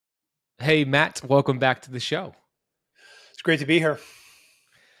Hey, Matt, welcome back to the show. It's great to be here.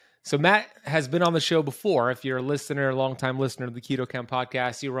 So Matt has been on the show before. If you're a listener, a longtime listener of the Keto Camp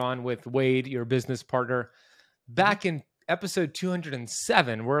podcast, you were on with Wade, your business partner, back in episode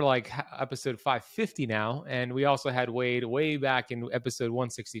 207. We're like episode 550 now. And we also had Wade way back in episode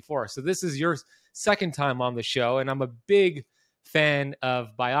 164. So this is your second time on the show. And I'm a big fan of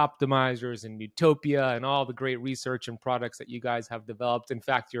BiOptimizers and Utopia and all the great research and products that you guys have developed. In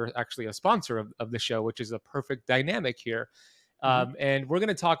fact, you're actually a sponsor of the show, which is a perfect dynamic here. And we're going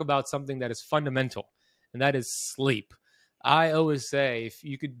to talk about something that is fundamental, and that is sleep. I always say if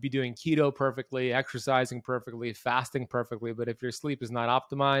you could be doing keto perfectly, exercising perfectly, fasting perfectly, but if your sleep is not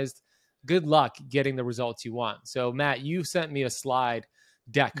optimized, good luck getting the results you want. So Matt, you sent me a slide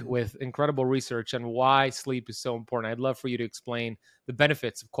deck with incredible research on why sleep is so important. I'd love for you to explain the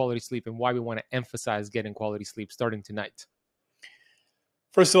benefits of quality sleep and why we want to emphasize getting quality sleep starting tonight.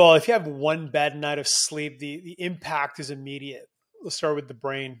 First of all, if you have one bad night of sleep, the impact is immediate. Let's start with the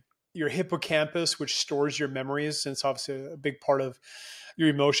brain. Your hippocampus, which stores your memories, and it's obviously a big part of your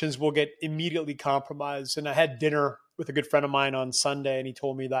emotions, will get immediately compromised. And I had dinner with a good friend of mine on Sunday, and he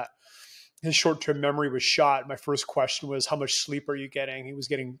told me that his short-term memory was shot. My first question was, how much sleep are you getting? He was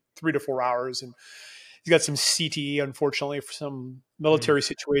getting 3 to 4 hours, and he's got some CTE, unfortunately, for some military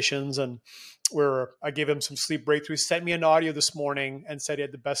situations, and where I gave him some sleep breakthroughs. He sent me an audio this morning and said he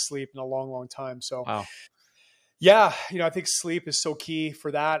had the best sleep in a long, long time. So, Wow. yeah, I think sleep is so key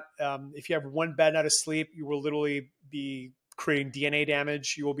for that. If you have one bad night of sleep, you will literally be creating DNA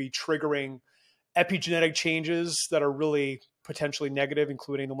damage. You will be triggering epigenetic changes that are really potentially negative,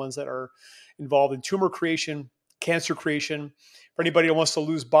 including the ones that are involved in tumor creation, cancer creation. For anybody who wants to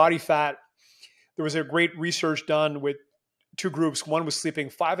lose body fat, there was a great research done with 2 groups. One was sleeping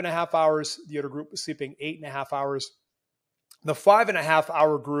 5.5 hours. The other group was sleeping 8.5 hours. The 5.5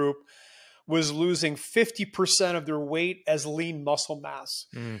 hour group was losing 50% of their weight as lean muscle mass.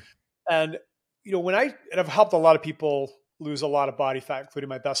 And, and I've helped a lot of people lose a lot of body fat, including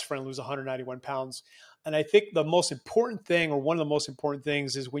my best friend lose 191 pounds. And I think the most important thing, or one of the most important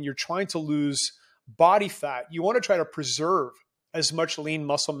things, is when you're trying to lose body fat, you want to try to preserve as much lean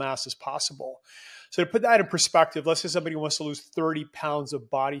muscle mass as possible. So to put that in perspective, let's say somebody wants to lose 30 pounds of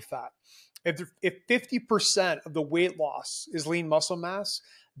body fat. If 50% of the weight loss is lean muscle mass,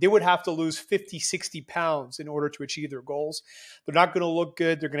 they would have to lose 50, 60 pounds in order to achieve their goals. They're not going to look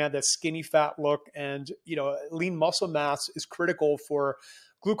good. They're going to have that skinny fat look. And, lean muscle mass is critical for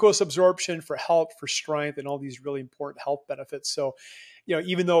glucose absorption, for health, for strength, and all these really important health benefits. So,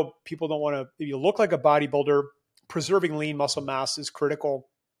 even though people don't want to maybe look like a bodybuilder, preserving lean muscle mass is critical.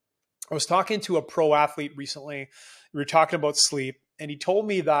 I was talking to a pro athlete recently. We were talking about sleep, and he told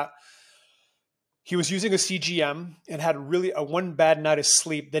me that he was using a CGM and had really one bad night of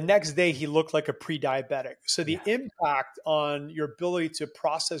sleep. The next day, he looked like a pre-diabetic. So the impact on your ability to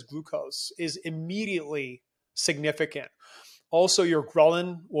process glucose is immediately significant. Also, your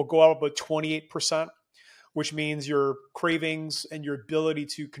ghrelin will go up about 28%, which means your cravings and your ability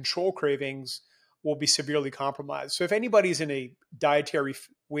to control cravings will be severely compromised. So if anybody's in a dietary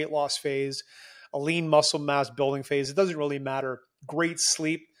weight loss phase, a lean muscle mass building phase, it doesn't really matter. Great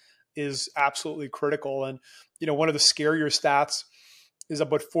sleep is absolutely critical. And, one of the scarier stats is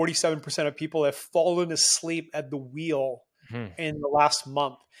about 47% of people have fallen asleep at the wheel in the last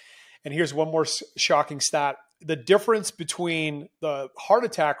month. And here's one more shocking stat. The difference between the heart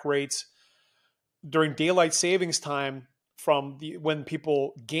attack rates during daylight savings time from when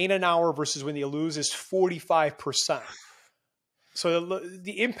people gain an hour versus when they lose is 45%. So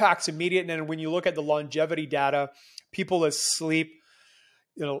the impact's immediate. And then when you look at the longevity data, people that sleep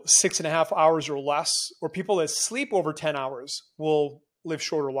 6.5 hours or less, or people that sleep over 10 hours will live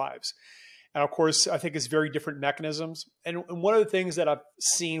shorter lives. And of course, I think it's very different mechanisms. And one of the things that I've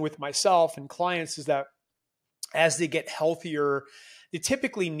seen with myself and clients is that as they get healthier, they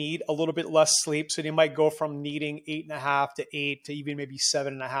typically need a little bit less sleep. So they might go from needing 8.5 to 8 to even maybe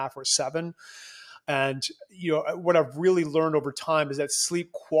 7.5 or 7. And what I've really learned over time is that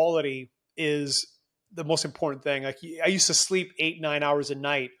sleep quality is the most important thing. Like I used to sleep 8-9 hours a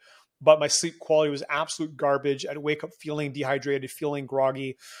night, but my sleep quality was absolute garbage. I'd wake up feeling dehydrated, feeling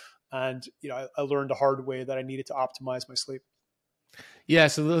groggy. And, I learned the hard way that I needed to optimize my sleep. Yeah,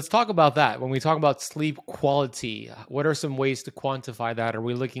 so let's talk about that. When we talk about sleep quality, what are some ways to quantify that? Are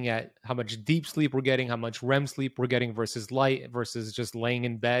we looking at how much deep sleep we're getting, how much REM sleep we're getting versus light versus just laying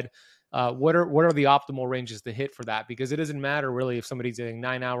in bed? What are the optimal ranges to hit for that? Because it doesn't matter really if somebody's getting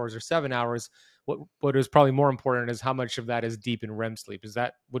 9 hours or 7 hours. What is probably more important is how much of that is deep in REM sleep. Is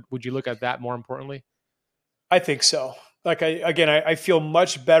that would you look at that more importantly? I think so. Like I feel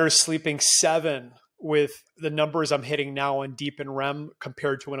much better sleeping 7 with the numbers I'm hitting now on deep and REM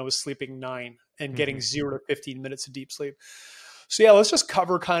compared to when I was sleeping 9 and getting 0 to 15 minutes of deep sleep. So yeah, let's just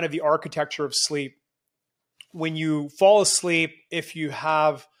cover kind of the architecture of sleep. When you fall asleep, if you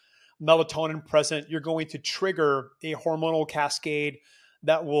have melatonin present, you're going to trigger a hormonal cascade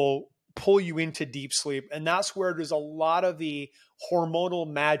that will pull you into deep sleep. And that's where there's a lot of the hormonal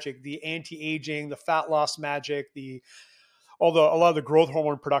magic, the anti-aging, the fat loss magic, a lot of the growth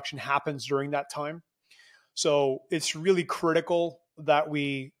hormone production happens during that time. So it's really critical that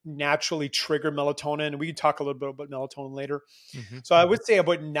we naturally trigger melatonin. And we can talk a little bit about melatonin later. So I would say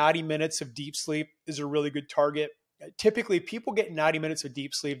about 90 minutes of deep sleep is a really good target. Typically, people get 90 minutes of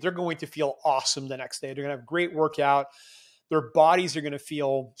deep sleep, they're going to feel awesome the next day. They're going to have a great workout. Their bodies are going to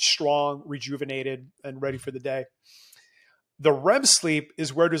feel strong, rejuvenated, and ready for the day. The REM sleep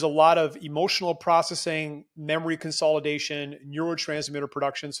is where there's a lot of emotional processing, memory consolidation, neurotransmitter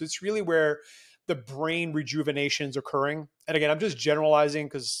production. So it's really where the brain rejuvenation is occurring. And again, I'm just generalizing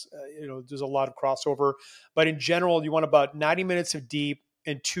because there's a lot of crossover. But in general, you want about 90 minutes of deep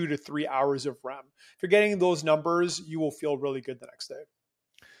and 2 to 3 hours of REM. If you're getting those numbers, you will feel really good the next day.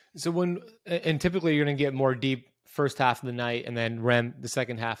 So typically you're going to get more deep first half of the night and then REM the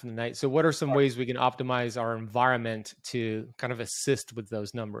second half of the night. So what are some ways we can optimize our environment to kind of assist with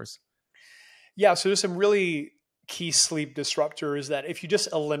those numbers? Yeah, so there's some really key sleep disruptors that if you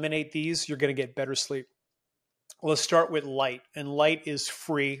just eliminate these, you're going to get better sleep. Let's start with light. And light is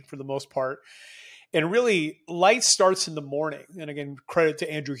free for the most part. And really, light starts in the morning. And again, credit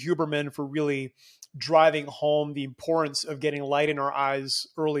to Andrew Huberman for really driving home the importance of getting light in our eyes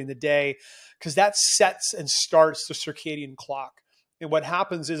early in the day, because that sets and starts the circadian clock. And what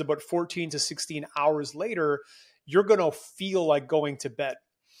happens is about 14 to 16 hours later, you're going to feel like going to bed.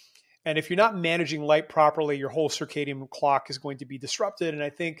 And if you're not managing light properly, your whole circadian clock is going to be disrupted. And I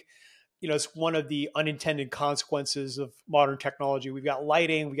think, it's one of the unintended consequences of modern technology. We've got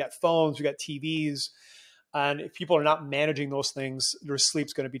lighting, we got phones, we got TVs. And if people are not managing those things, their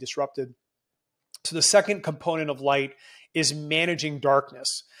sleep's going to be disrupted. So the second component of light is managing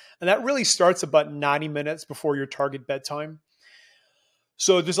darkness. And that really starts about 90 minutes before your target bedtime.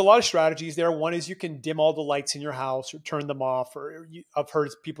 So there's a lot of strategies there. One is you can dim all the lights in your house or turn them off. Or I've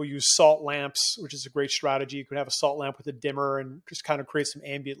heard people use salt lamps, which is a great strategy. You can have a salt lamp with a dimmer and just kind of create some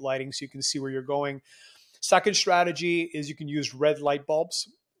ambient lighting so you can see where you're going. Second strategy is you can use red light bulbs.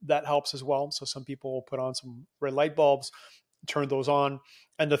 That helps as well. So some people will put on some red light bulbs, turn those on.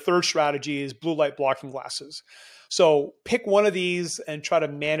 And the third strategy is blue light blocking glasses. So pick one of these and try to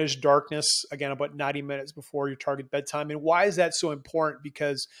manage darkness, again, about 90 minutes before your target bedtime. And why is that so important?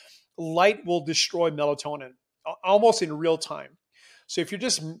 Because light will destroy melatonin almost in real time. So if you're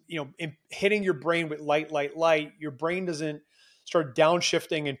just, hitting your brain with light, your brain doesn't start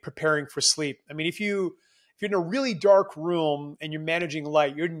downshifting and preparing for sleep. I mean, if you're in a really dark room and you're managing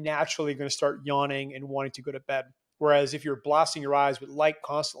light, you're naturally going to start yawning and wanting to go to bed. Whereas if you're blasting your eyes with light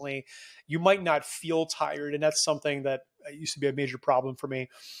constantly, you might not feel tired. And that's something that used to be a major problem for me.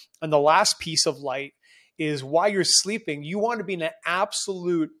 And the last piece of light is while you're sleeping, you want to be in an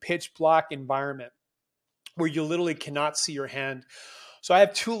absolute pitch black environment where you literally cannot see your hand. So I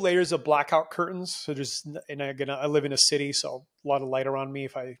have 2 layers of blackout curtains. So I live in a city, so a lot of light around me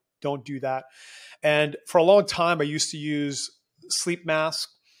if I don't do that. And for a long time, I used to use sleep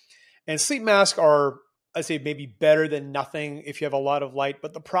masks. And sleep masks are, I'd say, maybe better than nothing if you have a lot of light.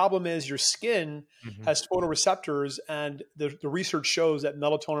 But the problem is your skin has photoreceptors, and the research shows that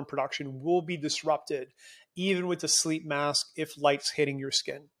melatonin production will be disrupted even with the sleep mask if light's hitting your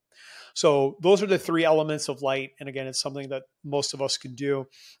skin. So those are the 3 elements of light. And again, it's something that most of us can do. And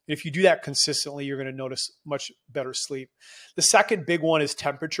if you do that consistently, you're going to notice much better sleep. The second big one is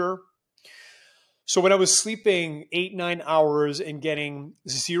temperature. So when I was sleeping 8-9 hours and getting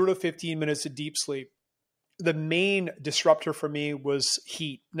 0 to 15 minutes of deep sleep, the main disruptor for me was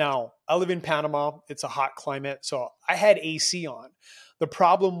heat. Now, I live in Panama. It's a hot climate. So I had AC on. The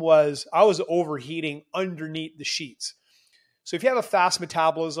problem was I was overheating underneath the sheets. So if you have a fast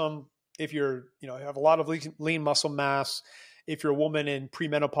metabolism, if you have a lot of lean muscle mass, if you're a woman in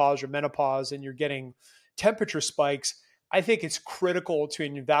premenopause or menopause and you're getting temperature spikes, I think it's critical to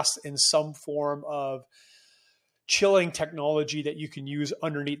invest in some form of chilling technology that you can use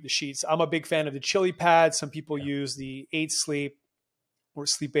underneath the sheets. I'm a big fan of the chili pad. Some people use the 8 Sleep or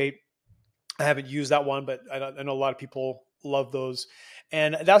Sleep 8. I haven't used that one, but I know a lot of people love those.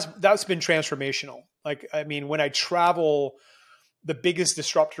 And that's been transformational. Like, I mean, when I travel, the biggest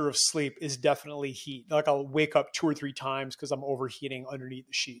disruptor of sleep is definitely heat. Like I'll wake up 2 or 3 times because I'm overheating underneath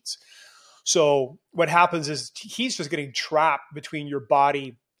the sheets. So what happens is he's just getting trapped between your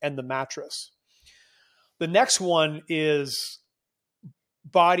body and the mattress. The next one is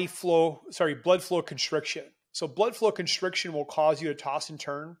blood flow constriction. So blood flow constriction will cause you to toss and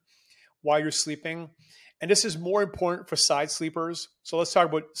turn while you're sleeping. And this is more important for side sleepers. So let's talk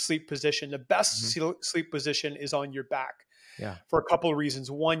about sleep position. The best sleep position is on your back. Yeah. For a couple of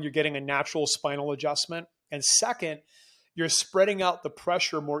reasons. One, you're getting a natural spinal adjustment. And second, you're spreading out the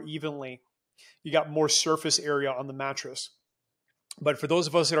pressure more evenly. You got more surface area on the mattress. But for those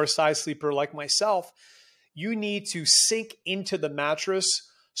of us that are side sleeper like myself, you need to sink into the mattress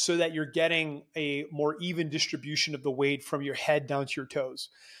so that you're getting a more even distribution of the weight from your head down to your toes.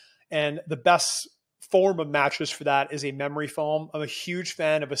 And the best form of mattress for that is a memory foam. I'm a huge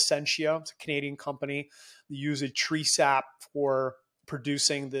fan of Essentia. It's a Canadian company. They use a tree sap for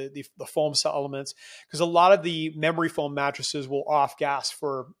producing the foam elements, because a lot of the memory foam mattresses will off gas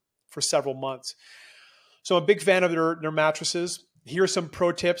for several months. So I'm a big fan of their mattresses. Here are some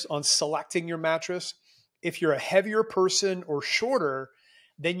pro tips on selecting your mattress. If you're a heavier person or shorter,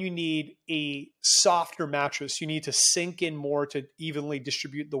 then you need a softer mattress. You need to sink in more to evenly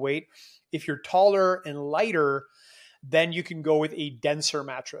distribute the weight. If you're taller and lighter, then you can go with a denser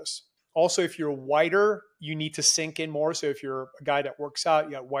mattress. Also, if you're wider, you need to sink in more. So if you're a guy that works out,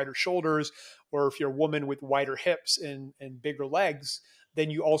 you got wider shoulders, or if you're a woman with wider hips and bigger legs, then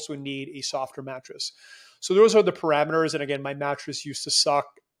you also need a softer mattress. So those are the parameters. And again, my mattress used to suck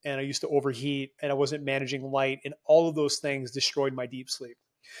and I used to overheat and I wasn't managing light, and all of those things destroyed my deep sleep.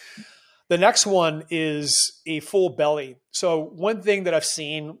 The next one is a full belly. So one thing that I've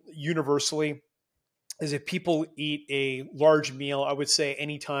seen universally is if people eat a large meal, I would say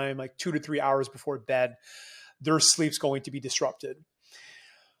anytime like 2 to 3 hours before bed, their sleep's going to be disrupted.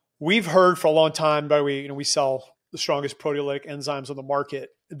 We've heard for a long time, by the way, we sell the strongest proteolytic enzymes on the market,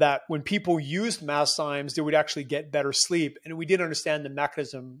 that when people used mastimes, they would actually get better sleep. And we didn't understand the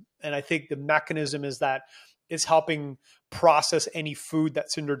mechanism. And I think the mechanism is that it's helping process any food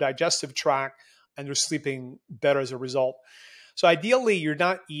that's in their digestive tract, and they're sleeping better as a result. So ideally, you're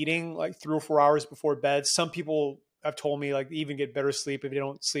not eating like 3 or 4 hours before bed. Some people have told me like even get better sleep if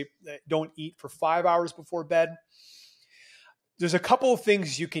they don't eat for 5 hours before bed. There's a couple of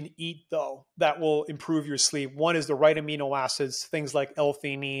things you can eat though that will improve your sleep. One is the right amino acids, things like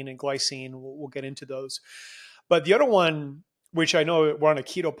L-theanine and glycine. We'll get into those. But the other one, which I know we're on a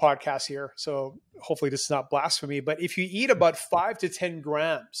keto podcast here, so hopefully this is not blasphemy, but if you eat about 5 to 10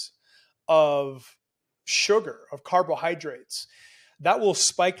 grams of sugar, of carbohydrates, that will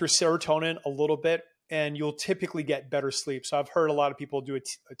spike your serotonin a little bit, and you'll typically get better sleep. So I've heard a lot of people do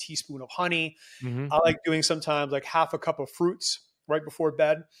a teaspoon of honey. I like doing sometimes like half a cup of fruits right before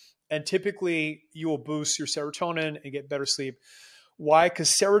bed. And typically you will boost your serotonin and get better sleep. Why? Because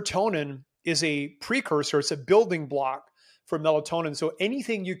serotonin is a precursor. It's a building block for melatonin. So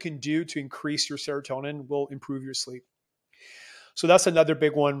anything you can do to increase your serotonin will improve your sleep. So that's another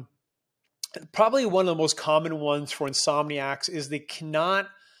big one. Probably one of the most common ones for insomniacs is they cannot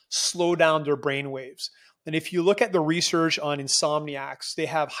slow down their brain waves. And if you look at the research on insomniacs, they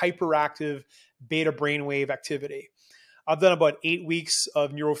have hyperactive beta brainwave activity. I've done about 8 weeks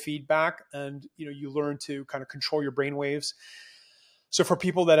of neurofeedback, and you learn to kind of control your brain waves. So for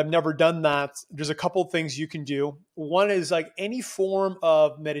people that have never done that, there's a couple of things you can do. One is like any form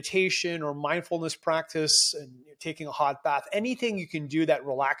of meditation or mindfulness practice, and taking a hot bath, anything you can do that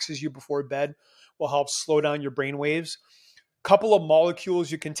relaxes you before bed will help slow down your brain waves. Couple of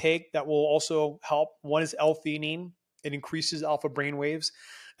molecules you can take that will also help. One is L-theanine. It increases alpha brain waves.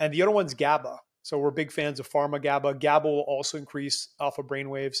 And the other one's GABA. So we're big fans of pharma GABA. GABA will also increase alpha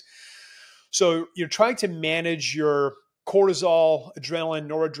brain waves. So you're trying to manage your cortisol, adrenaline,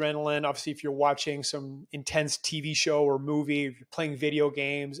 noradrenaline. Obviously, if you're watching some intense TV show or movie, if you're playing video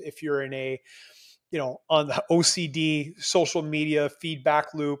games, if you're in on the OCD, social media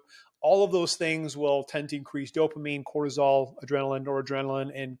feedback loop, all of those things will tend to increase dopamine, cortisol, adrenaline,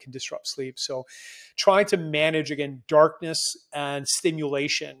 noradrenaline, and can disrupt sleep. So trying to manage, again, darkness and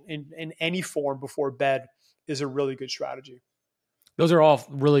stimulation in any form before bed is a really good strategy. Those are all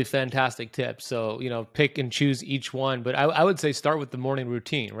really fantastic tips. So, pick and choose each one. But I would say start with the morning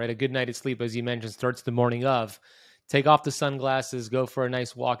routine, right? A good night of sleep, as you mentioned, starts the morning of. Take off the sunglasses, go for a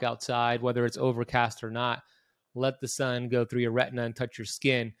nice walk outside, whether it's overcast or not. Let the sun go through your retina and touch your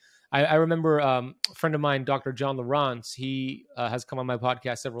skin. I remember a friend of mine, Dr. John Lawrence, he has come on my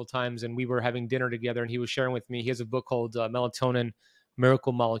podcast several times, and we were having dinner together, and he was sharing with me, he has a book called Melatonin,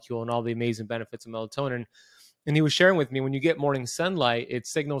 Miracle Molecule, and all the amazing benefits of melatonin. And he was sharing with me, when you get morning sunlight, it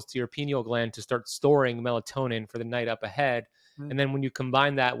signals to your pineal gland to start storing melatonin for the night up ahead. Mhm. And then when you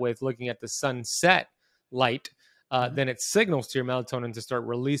combine that with looking at the sunset light, Mhm. then it signals to your melatonin to start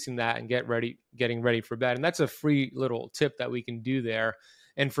releasing that and getting ready for bed. And that's a free little tip that we can do there.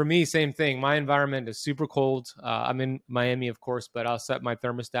 And for me, same thing. My environment is super cold. I'm in Miami, of course, but I'll set my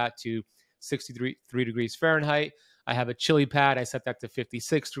thermostat to 63 degrees Fahrenheit. I have a chili pad. I set that to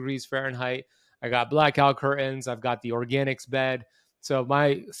 56 degrees Fahrenheit. I got blackout curtains. I've got the organics bed. So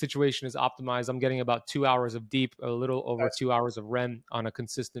my situation is optimized. I'm getting about 2 hours of deep, a little over That's 2 hours of REM on a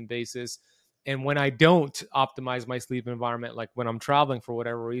consistent basis. And when I don't optimize my sleep environment, like when I'm traveling for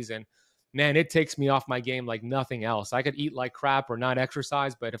whatever reason, man, it takes me off my game like nothing else. I could eat like crap or not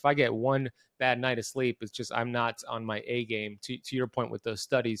exercise, but if I get one bad night of sleep, it's just I'm not on my A game, to your point with those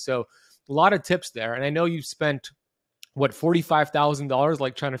studies. So a lot of tips there. And I know you've spent what, $45,000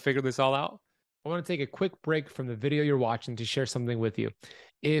 like trying to figure this all out? I want to take a quick break from the video you're watching to share something with you.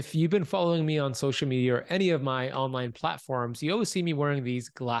 If you've been following me on social media or any of my online platforms, you always see me wearing these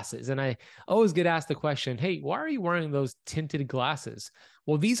glasses. And I always get asked the question, hey, why are you wearing those tinted glasses?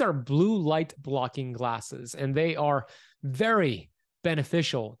 Well, these are blue light blocking glasses, and they are very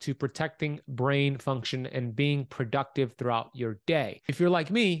beneficial to protecting brain function and being productive throughout your day. If you're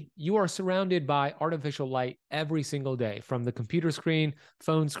like me, you are surrounded by artificial light every single day, from the computer screen,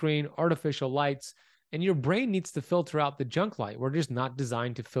 phone screen, artificial lights, and your brain needs to filter out the junk light. We're just not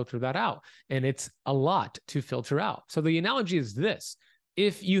designed to filter that out, and it's a lot to filter out. So the analogy is this.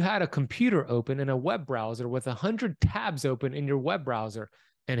 If you had a computer open in a web browser with 100 tabs open in your web browser,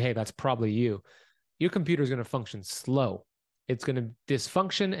 and hey, that's probably you, your computer is going to function slow. It's going to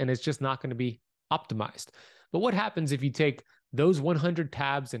dysfunction, and it's just not going to be optimized. But what happens if you take those 100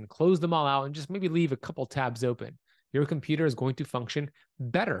 tabs and close them all out and just maybe leave a couple tabs open? Your computer is going to function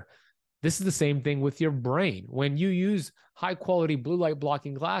better. This is the same thing with your brain. When you use high quality blue light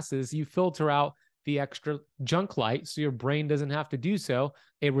blocking glasses, you filter out the extra junk light so your brain doesn't have to do so.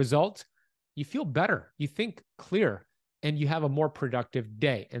 A result, you feel better, you think clear, and you have a more productive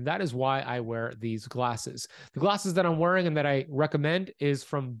day. And that is why I wear these glasses. The glasses that I'm wearing and that I recommend is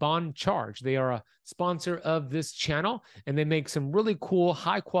from Bon Charge. They are a sponsor of this channel, and they make some really cool,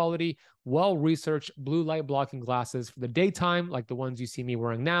 high quality, well-researched blue light blocking glasses for the daytime, like the ones you see me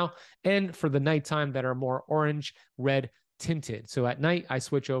wearing now, and for the nighttime that are more orange, red tinted. So at night, I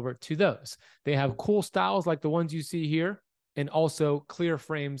switch over to those. They have cool styles like the ones you see here, and also clear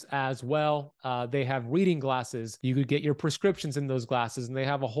frames as well. They have reading glasses. You could get your prescriptions in those glasses, and they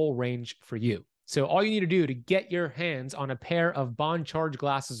have a whole range for you. So all you need to do to get your hands on a pair of Bon Charge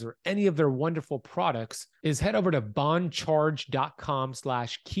glasses or any of their wonderful products is head over to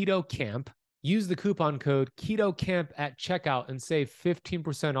boncharge.com/KetoCamp. Use the coupon code KetoCamp at checkout and save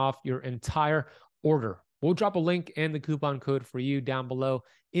 15% off your entire order. We'll drop a link and the coupon code for you down below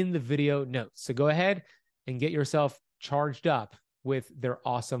in the video notes. So go ahead and get yourself charged up with their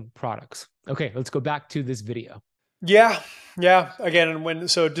awesome products. Okay, let's go back to this video. Yeah. Again,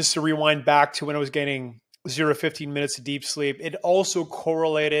 so just to rewind back to when I was getting 0 to 15 minutes of deep sleep, it also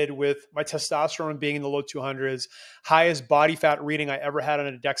correlated with my testosterone being in the low 200s, highest body fat reading I ever had on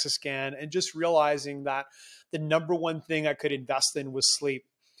a DEXA scan, and just realizing that the number one thing I could invest in was sleep.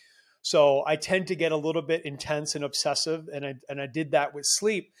 So I tend to get a little bit intense and obsessive, and I did that with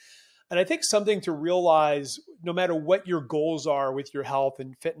sleep. And I think something to realize, no matter what your goals are with your health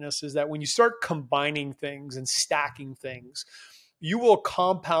and fitness, is that when you start combining things and stacking things, you will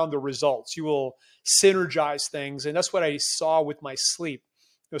compound the results. You will synergize things. And that's what I saw with my sleep.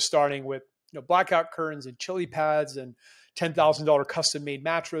 Starting with blackout curtains and chili pads and $10,000 custom made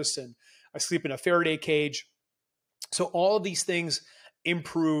mattress. And I sleep in a Faraday cage. So all of these things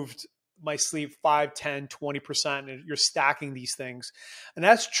improved my sleep 5, 10, 20%. And you're stacking these things. And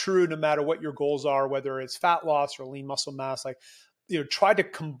that's true no matter what your goals are, whether it's fat loss or lean muscle mass. Like, try to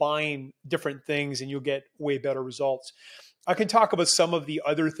combine different things and you'll get way better results. I can talk about some of the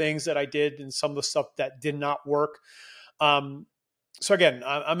other things that I did and some of the stuff that did not work. So again,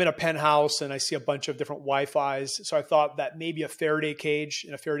 I'm in a penthouse and I see a bunch of different Wi-Fis. So I thought that maybe a Faraday cage,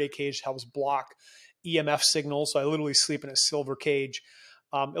 and a Faraday cage helps block EMF signals. So I literally sleep in a silver cage.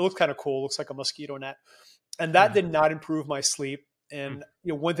 It looks kind of cool. It looks like a mosquito net. And that did not improve my sleep. And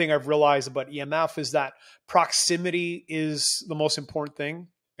one thing I've realized about EMF is that proximity is the most important thing.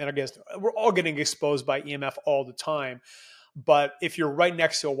 And I guess we're all getting exposed by EMF all the time. But if you're right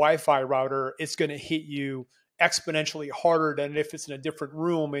next to a Wi-Fi router, it's going to hit you exponentially harder than if it's in a different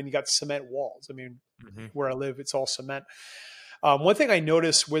room and you got cement walls. I mean, where I live, it's all cement. One thing I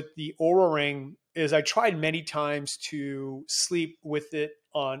noticed with the Oura Ring is I tried many times to sleep with it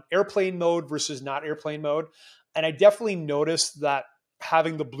on airplane mode versus not airplane mode. And I definitely noticed that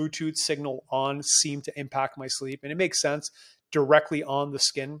having the Bluetooth signal on seemed to impact my sleep. And it makes sense. directly on the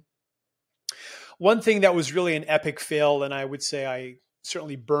skin. One thing that was really an epic fail, and I would say I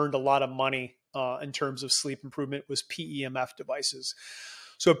certainly burned a lot of money in terms of sleep improvement, was PEMF devices.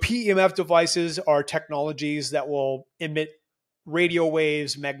 So PEMF devices are technologies that will emit radio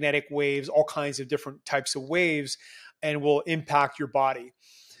waves, magnetic waves, all kinds of different types of waves, and will impact your body.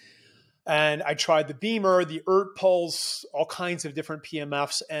 And I tried the Beamer, the ERT Pulse, all kinds of different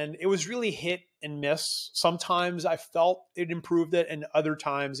PMFs, and it was really hit and miss. Sometimes I felt it improved it, and other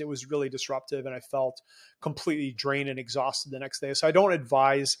times it was really disruptive, and I felt completely drained and exhausted the next day. So I don't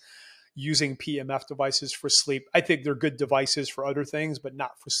advise using PMF devices for sleep. I think they're good devices for other things, but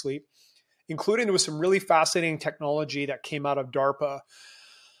not for sleep. Including, there was some really fascinating technology that came out of DARPA,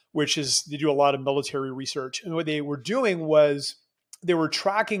 which is, they do a lot of military research. And what they were doing was they were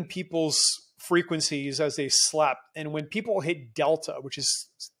tracking people's frequencies as they slept. And when people hit delta, which is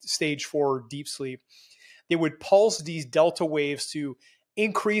stage 4 deep sleep, they would pulse these delta waves to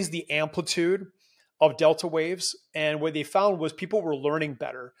increase the amplitude of delta waves. And what they found was people were learning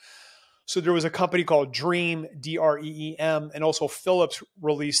better. So there was a company called Dream, DREEM, and also Philips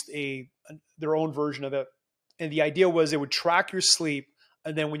released their own version of it. And the idea was it would track your sleep.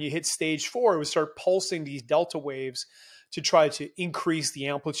 And then when you hit stage 4, it would start pulsing these delta waves to try to increase the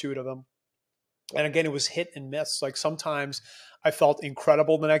amplitude of them. And again, it was hit and miss. Like sometimes I felt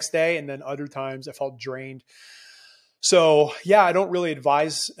incredible the next day, and then other times I felt drained. So yeah, I don't really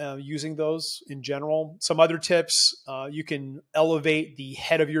advise using those in general. Some other tips, you can elevate the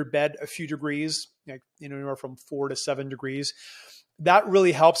head of your bed a few degrees, like anywhere from 4 to 7 degrees. That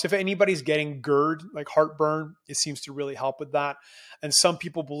really helps. If anybody's getting GERD, like heartburn, it seems to really help with that. And some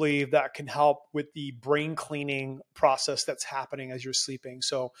people believe that can help with the brain cleaning process that's happening as you're sleeping.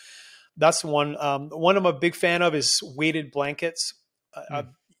 So that's one. One I'm a big fan of is weighted blankets.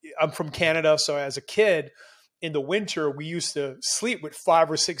 I'm from Canada, so as a kid, in the winter, we used to sleep with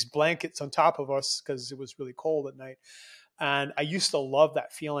 5 or 6 blankets on top of us because it was really cold at night. And I used to love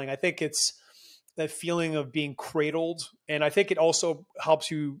that feeling. I think it's that feeling of being cradled. And I think it also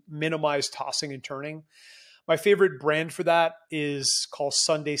helps you minimize tossing and turning. My favorite brand for that is called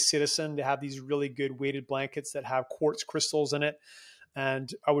Sunday Citizen. They have these really good weighted blankets that have quartz crystals in it. And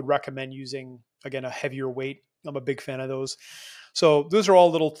I would recommend using, again, a heavier weight. I'm a big fan of those. So those are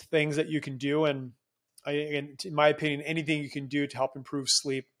all little things that you can do. And in my opinion, anything you can do to help improve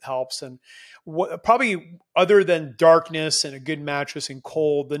sleep helps. And probably other than darkness and a good mattress and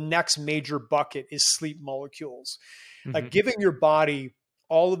cold, the next major bucket is sleep molecules. Like giving your body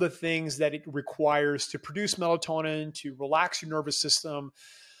all of the things that it requires to produce melatonin, to relax your nervous system,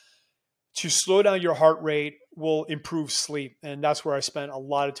 to slow down your heart rate will improve sleep. And that's where I spent a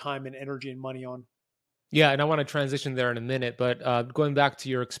lot of time and energy and money on. Yeah, and I want to transition there in a minute, but going back to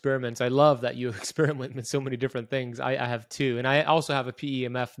your experiments, I love that you experiment with so many different things. I have two, and I also have a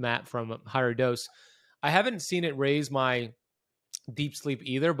PEMF mat from Higher Dose. I haven't seen it raise my deep sleep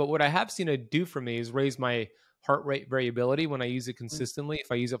either, but what I have seen it do for me is raise my heart rate variability when I use it consistently. If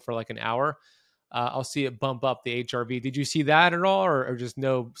I use it for like an hour, I'll see it bump up the HRV. Did you see that at all, or just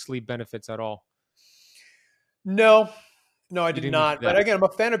no sleep benefits at all? No, I You did didn't see not. But that? again, I'm a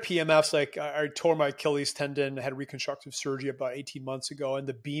fan of PMFs. Like I tore my Achilles tendon, had reconstructive surgery about 18 months ago, and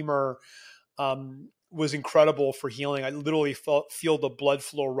the Beamer was incredible for healing. I literally feel the blood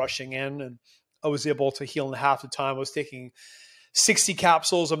flow rushing in, and I was able to heal in half the time. I was taking 60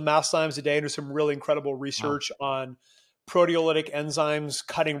 capsules of mast times a day, and there's some really incredible research on proteolytic enzymes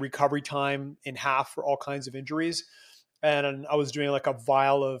cutting recovery time in half for all kinds of injuries. And I was doing like a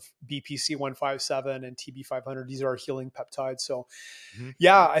vial of BPC 157 and TB 500. These are healing peptides. So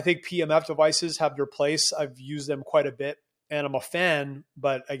yeah, I think PMF devices have their place. I've used them quite a bit and I'm a fan,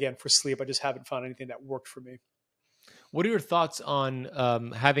 but again, for sleep, I just haven't found anything that worked for me. What are your thoughts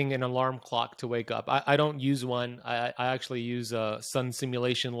on having an alarm clock to wake up? I don't use one. I actually use a sun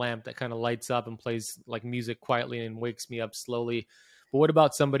simulation lamp that kind of lights up and plays like music quietly and wakes me up slowly. But what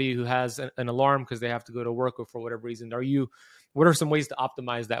about somebody who has an alarm because they have to go to work or for whatever reason? What are some ways to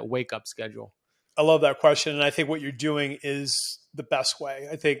optimize that wake up schedule? I love that question. And I think what you're doing is the best way.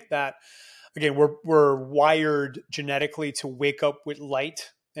 I think that, again, we're wired genetically to wake up with light.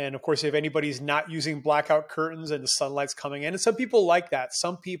 And of course, if anybody's not using blackout curtains and the sunlight's coming in, and some people like that.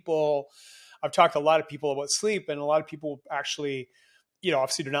 Some people, I've talked to a lot of people about sleep, and a lot of people actually,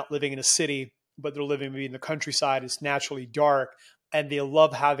 obviously they're not living in a city, but they're living maybe in the countryside. It's naturally dark, and they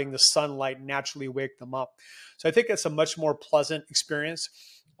love having the sunlight naturally wake them up. So I think that's a much more pleasant experience.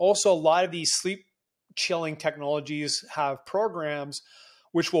 Also, a lot of these sleep chilling technologies have programs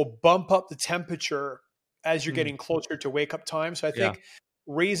which will bump up the temperature as you're getting closer to wake up time. So I think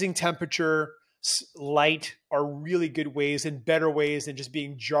raising temperature, light are really good ways and better ways than just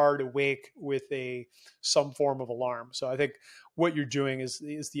being jarred awake with some form of alarm. So I think what you're doing is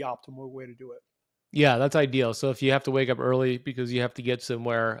the optimal way to do it. Yeah, that's ideal. So if you have to wake up early because you have to get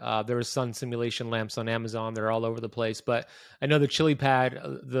somewhere, there are sun simulation lamps on Amazon. They're all over the place. But I know the Chili Pad,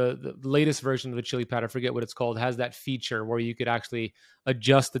 the latest version of the Chili Pad, I forget what it's called, has that feature where you could actually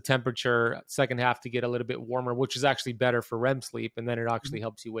adjust the temperature second half to get a little bit warmer, which is actually better for REM sleep. And then it actually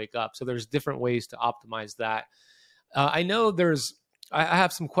helps you wake up. So there's different ways to optimize that. I know I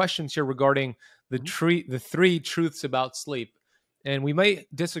have some questions here regarding the three truths about sleep. And we might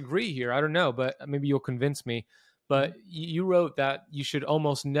disagree here. I don't know, but maybe you'll convince me. But you wrote that you should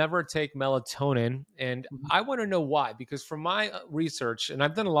almost never take melatonin. And I want to know why, because from my research, and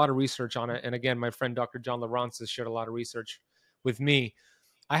I've done a lot of research on it. And again, my friend, Dr. John Lawrence, has shared a lot of research with me.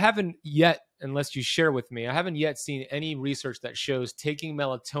 I haven't yet, unless you share with me, I haven't yet seen any research that shows taking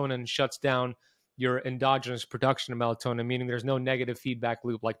melatonin shuts down your endogenous production of melatonin, meaning there's no negative feedback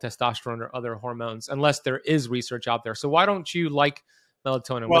loop like testosterone or other hormones, unless there is research out there. So why don't you like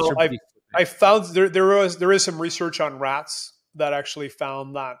melatonin? Well, I found there is some research on rats that actually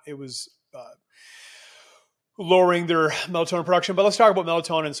found that it was lowering their melatonin production. But let's talk about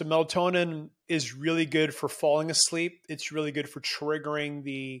melatonin. So melatonin is really good for falling asleep. It's really good for triggering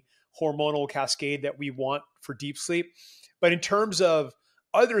the hormonal cascade that we want for deep sleep. But in terms of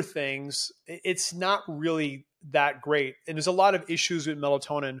other things, it's not really that great. And there's a lot of issues with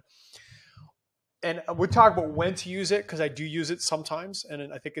melatonin. And we'll talk about when to use it, because I do use it sometimes,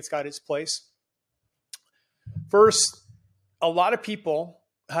 and I think it's got its place. First, a lot of people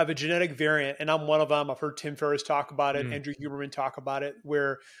have a genetic variant, and I'm one of them. I've heard Tim Ferriss talk about it, Andrew Huberman talk about it,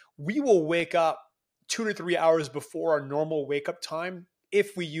 where we will wake up 2 to 3 hours before our normal wake up time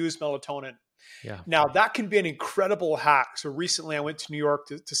if we use melatonin. Yeah. Now, that can be an incredible hack. So recently I went to New York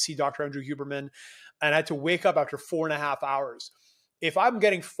to see Dr. Andrew Huberman, and I had to wake up after 4.5 hours. If I'm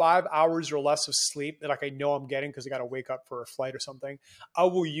getting 5 hours or less of sleep, like I know I'm getting because I got to wake up for a flight or something, I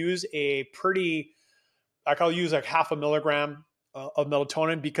will use I'll use like 0.5 milligram of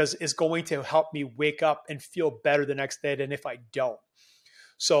melatonin, because it's going to help me wake up and feel better the next day than if I don't.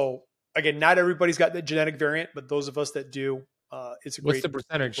 So again, not everybody's got the genetic variant, but those of us that do, it's a great. What's the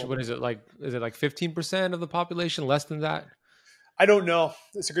percentage? What is it like? Is it like 15% of the population? Less than that? I don't know.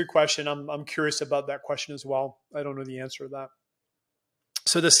 It's a good question. I'm curious about that question as well. I don't know the answer to that.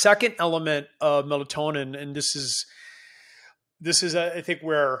 So the second element of melatonin, and this is I think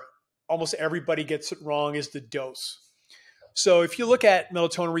where almost everybody gets it wrong, is the dose. So if you look at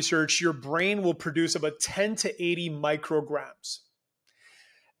melatonin research, your brain will produce about 10 to 80 micrograms.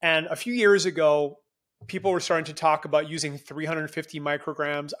 And a few years ago, people were starting to talk about using 350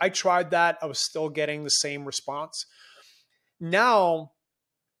 micrograms. I tried that. I was still getting the same response. Now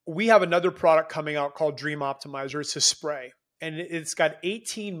we have another product coming out called BiOptimizers. It's a spray, and it's got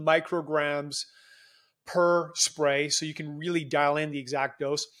 18 micrograms per spray. So you can really dial in the exact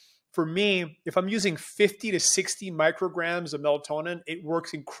dose. For me, if I'm using 50 to 60 micrograms of melatonin, it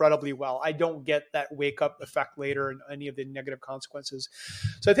works incredibly well. I don't get that wake up effect later and any of the negative consequences.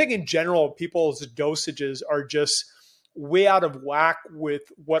 So I think in general, people's dosages are just way out of whack with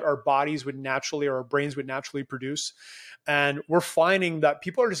what our bodies would naturally, or our brains would naturally produce. And we're finding that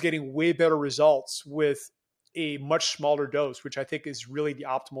people are just getting way better results with a much smaller dose, which I think is really the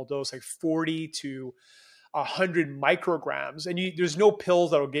optimal dose, like 40 to 100 micrograms. And there's no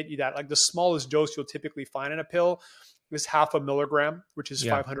pills that will get you that. Like the smallest dose you'll typically find in a pill is 0.5 milligram, which is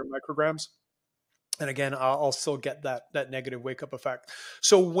 500 micrograms. And again, I'll still get that negative wake up effect.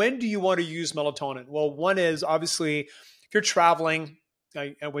 So when do you want to use melatonin? Well, one is obviously if you're traveling.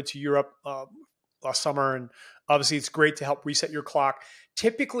 I went to Europe last summer, and obviously it's great to help reset your clock.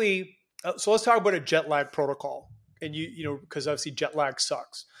 Typically, so let's talk about a jet lag protocol. And you know, because obviously jet lag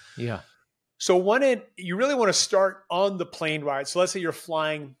sucks. Yeah. So you really want to start on the plane ride. So let's say you're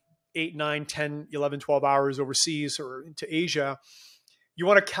flying 8, 9, 10, 11, 12 hours overseas or into Asia. You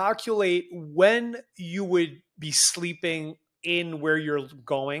want to calculate when you would be sleeping in where you're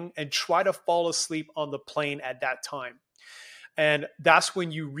going and try to fall asleep on the plane at that time. And that's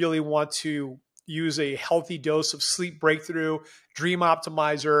when you really want to use a healthy dose of sleep breakthrough,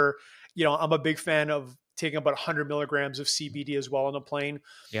 BiOptimizer. You know, I'm a big fan of taking about 100 milligrams of CBD as well on the plane.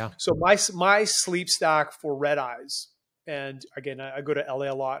 Yeah. So my sleep stack for red eyes, and again, I go to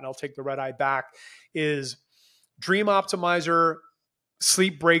LA a lot and I'll take the red eye back, is BiOptimizer,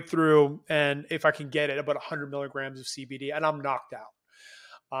 sleep breakthrough, and if I can get it, about 100 milligrams of CBD, and I'm knocked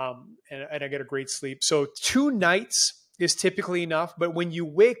out. And I get a great sleep. So 2 nights is typically enough. But when you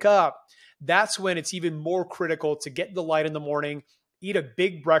wake up, that's when it's even more critical to get the light in the morning eat a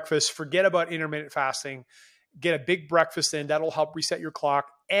big breakfast, forget about intermittent fasting, get a big breakfast in. That'll help reset your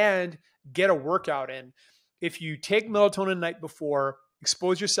clock and get a workout in. If you take melatonin the night before,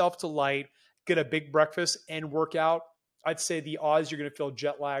 expose yourself to light, get a big breakfast and work out, I'd say the odds you're going to feel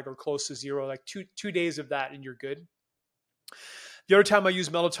jet lag are close to zero, like two days of that and you're good. The other time I use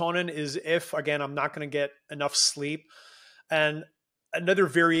melatonin is if, again, I'm not going to get enough sleep. And another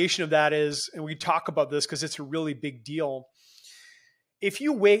variation of that is, and we talk about this because it's a really big deal. If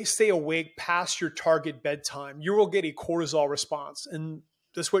you stay awake past your target bedtime, you will get a cortisol response. And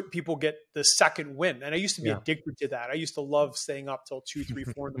that's what people get the second win. And I used to be addicted to that. I used to love staying up till 2, 3,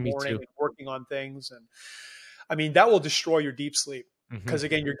 4 in the morning and working on things. And I mean, that will destroy your deep sleep because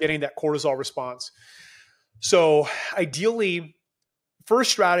again, you're getting that cortisol response. So ideally,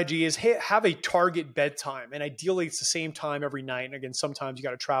 first strategy is have a target bedtime. And ideally it's the same time every night. And again, sometimes you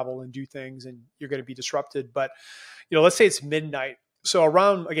got to travel and do things and you're going to be disrupted. But, let's say it's midnight. So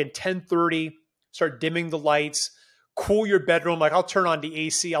around, again, 10:30, start dimming the lights, cool your bedroom. Like I'll turn on the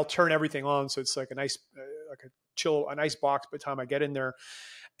AC, I'll turn everything on. So it's like a nice, a nice box by the time I get in there.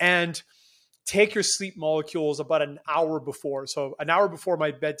 And take your sleep molecules about an hour before. So an hour before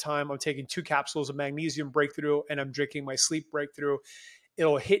my bedtime, I'm taking 2 capsules of magnesium breakthrough and I'm drinking my sleep breakthrough.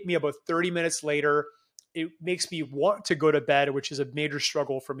 It'll hit me about 30 minutes later. It makes me want to go to bed, which is a major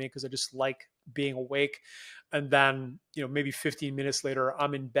struggle for me because I just like being awake. And then, maybe 15 minutes later,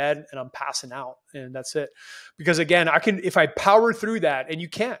 I'm in bed and I'm passing out and that's it. Because again, if I power through that, and you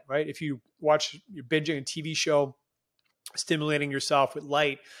can't, right? If you're binging a TV show, stimulating yourself with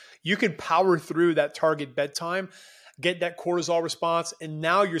light, you can power through that target bedtime, get that cortisol response, and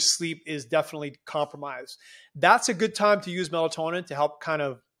now your sleep is definitely compromised. That's a good time to use melatonin to help kind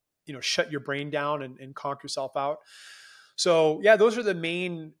of, shut your brain down and conk yourself out. So yeah, those are the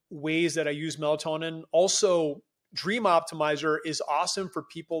main ways that I use melatonin. Also, Dream Optimizer is awesome for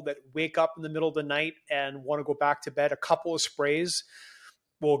people that wake up in the middle of the night and want to go back to bed. A couple of sprays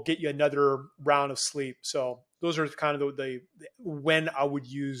will get you another round of sleep. So those are kind of the when I would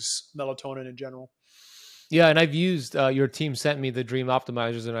use melatonin in general. Yeah, and I've used your team sent me the Dream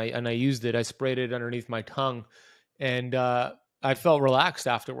Optimizers, and I used it. I sprayed it underneath my tongue, and I felt relaxed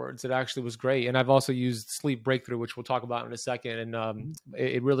afterwards. It actually was great. And I've also used Sleep Breakthrough, which we'll talk about in a second, and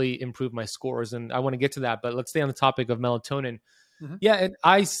it really improved my scores. And I want to get to that, but let's stay on the topic of melatonin. Yeah, and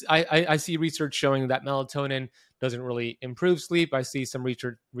I see research showing that melatonin doesn't really improve sleep. I see some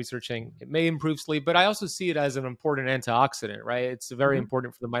research saying it may improve sleep, but I also see it as an important antioxidant, right? It's very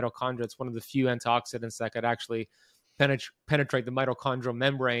important for the mitochondria. It's one of the few antioxidants that could actually penetrate the mitochondrial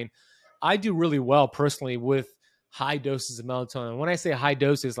membrane. I do really well personally with high doses of melatonin. When I say high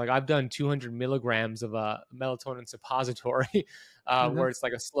doses, like I've done 200 milligrams of a melatonin suppository, where it's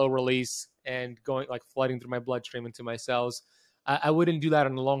like a slow release and going like flooding through my bloodstream into my cells. I wouldn't do that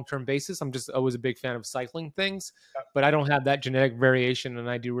on a long-term basis. I'm just always a big fan of cycling things, but I don't have that genetic variation and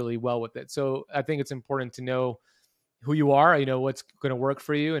I do really well with it. So I think it's important to know who you are, what's going to work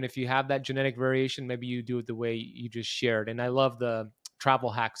for you. And if you have that genetic variation, maybe you do it the way you just shared. And I love the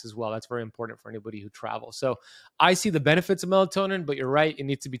travel hacks as well. That's very important for anybody who travels. So I see the benefits of melatonin, but you're right. It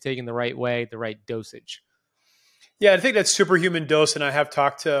needs to be taken the right way, the right dosage. Yeah, I think that's superhuman dose. And I have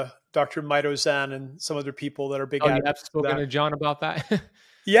talked to Dr. Mito Zan and some other people that are big. Oh, you have spoken to John about that?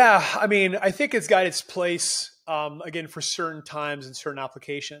 Yeah. I mean, I think it's got its place, again, for certain times and certain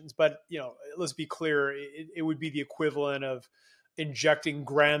applications. But, let's be clear, it would be the equivalent of injecting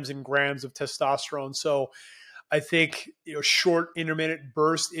grams and grams of testosterone. So I think, short intermittent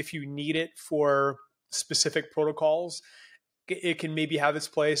burst, if you need it for specific protocols, it can maybe have its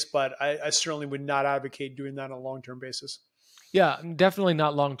place, but I certainly would not advocate doing that on a long-term basis. Yeah, definitely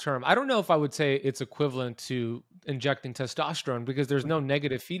not long-term. I don't know if I would say it's equivalent to injecting testosterone because there's no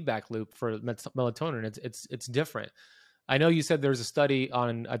negative feedback loop for melatonin. It's different. I know you said there's a study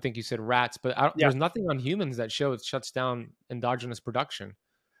on, I think you said rats, but there's nothing on humans that show it shuts down endogenous production.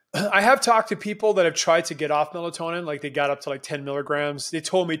 I have talked to people that have tried to get off melatonin, like they got up to like 10 milligrams. They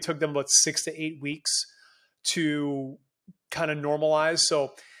told me it took them about 6 to 8 weeks to kind of normalize.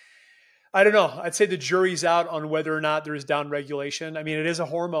 So I don't know. I'd say the jury's out on whether or not there's down regulation. I mean, it is a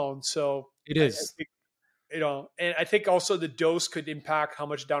hormone, so it is. I think, and I think also the dose could impact how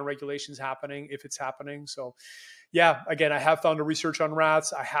much down regulation is happening, if it's happening. So yeah, again, I have found a research on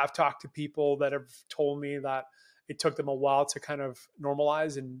rats. I have talked to people that have told me that it took them a while to kind of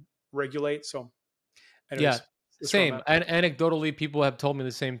normalize and regulate. So anyways, same. And anecdotally, people have told me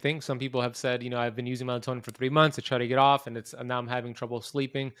the same thing. Some people have said, I've been using melatonin for 3 months to try to get off and now I'm having trouble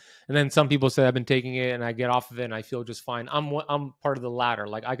sleeping. And then some people say I've been taking it and I get off of it and I feel just fine. I'm part of the latter.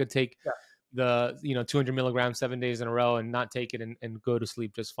 Like I could take the 200 milligrams 7 days in a row and not take it and go to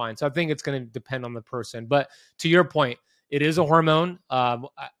sleep just fine. So I think it's going to depend on the person. But to your point, it is a hormone.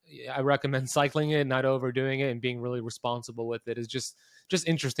 I recommend cycling it, not overdoing it, and being really responsible with it. Is just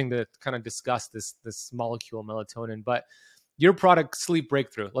interesting to kind of discuss this molecule melatonin. But your product, Sleep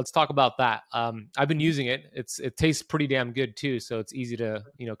Breakthrough, let's talk about that. I've been using it. It tastes pretty damn good too, so it's easy to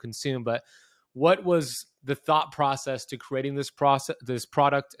consume. But what was the thought process to creating this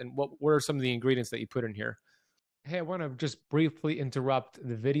product, and what were some of the ingredients that you put in here? Hey, I want to just briefly interrupt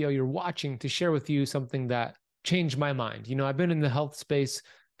the video you're watching to share with you something that changed my mind. I've been in the health space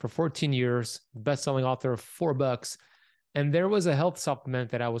for 14 years, best-selling author of $4, and there was a health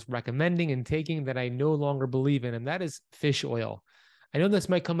supplement that I was recommending and taking that I no longer believe in, and that is fish oil. I know this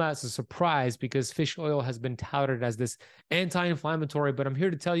might come out as a surprise because fish oil has been touted as this anti-inflammatory, but I'm here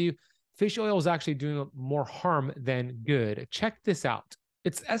to tell you, fish oil is actually doing more harm than good. Check this out.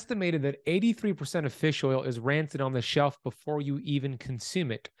 It's estimated that 83% of fish oil is rancid on the shelf before you even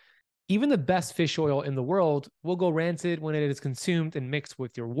consume it. Even the best fish oil in the world will go rancid when it is consumed and mixed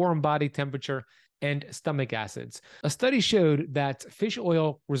with your warm body temperature and stomach acids. A study showed that fish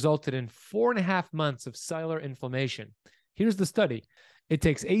oil resulted in 4.5 months of cellular inflammation. Here's the study. It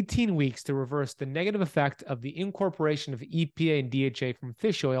takes 18 weeks to reverse the negative effect of the incorporation of EPA and DHA from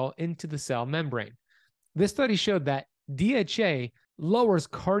fish oil into the cell membrane. This study showed that DHA lowers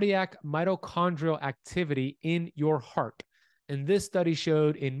cardiac mitochondrial activity in your heart. And this study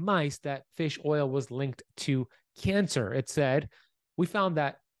showed in mice that fish oil was linked to cancer. It said, we found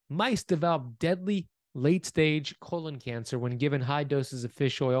that mice developed deadly late-stage colon cancer when given high doses of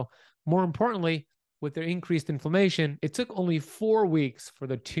fish oil. More importantly, with their increased inflammation, it took only 4 weeks for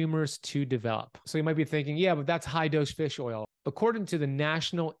the tumors to develop. So you might be thinking, yeah, but that's high-dose fish oil. According to the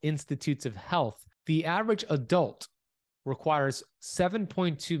National Institutes of Health, the average adult requires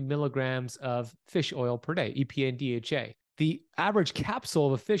 7.2 milligrams of fish oil per day, EPA and DHA. The average capsule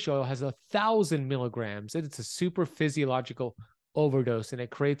of a fish oil has 1,000 milligrams. It's a super physiological overdose, and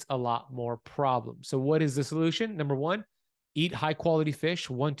it creates a lot more problems. So what is the solution? Number one, eat high-quality fish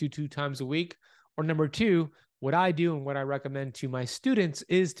 1 to 2 times a week. Or number two, what I do and what I recommend to my students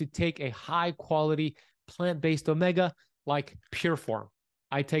is to take a high-quality plant-based omega like Pureform.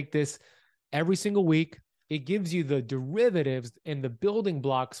 I take this every single week. It gives you the derivatives and the building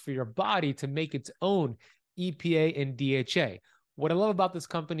blocks for your body to make its own EPA and DHA. What I love about this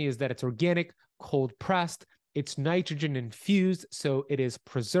company is that it's organic, cold pressed, it's nitrogen infused, so it is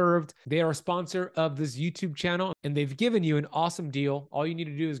preserved. They are a sponsor of this YouTube channel, and they've given you an awesome deal. All you need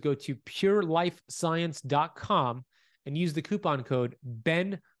to do is go to purelifescience.com and use the coupon code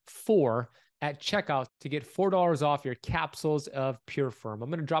BEN4 at checkout to get $4 off your capsules of Pureform. I'm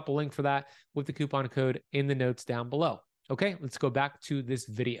going to drop a link for that with the coupon code in the notes down below. Okay, let's go back to this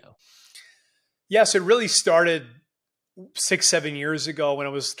video. Yes, it really started 6-7 years ago when I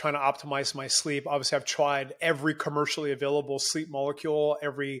was trying to optimize my sleep. Obviously, I've tried every commercially available sleep molecule,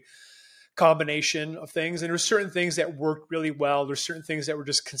 every combination of things. And there's certain things that worked really well. There's certain things that were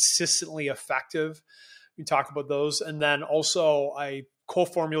just consistently effective. We talk about those. And then also I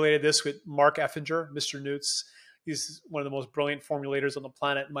co-formulated this with Mark Effinger, Mr. Newts. He's one of the most brilliant formulators on the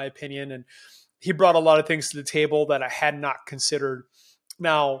planet, in my opinion. And he brought a lot of things to the table that I had not considered.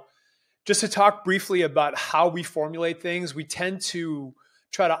 Now, just to talk briefly about how we formulate things, we tend to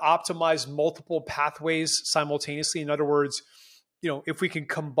try to optimize multiple pathways simultaneously. In other words, if we can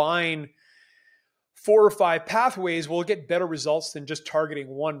combine 4 or 5 pathways, we'll get better results than just targeting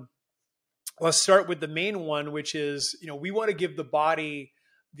one. Let's start with the main one, which is, we want to give the body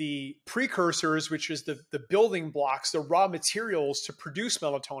the precursors, which is the building blocks, the raw materials to produce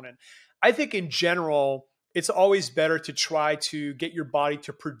melatonin. I think in general, it's always better to try to get your body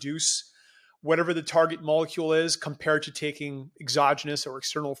to produce whatever the target molecule is compared to taking exogenous or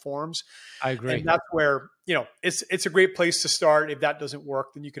external forms. I agree. And that's where, it's a great place to start. If that doesn't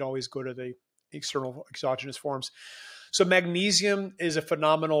work, then you can always go to the external exogenous forms. So magnesium is a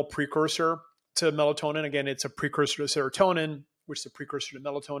phenomenal precursor to melatonin. Again, it's a precursor to serotonin, which is a precursor to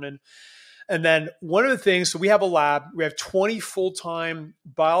melatonin. And then one of the things, so we have a lab, we have 20 full-time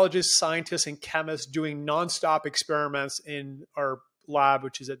biologists, scientists, and chemists doing nonstop experiments in our lab,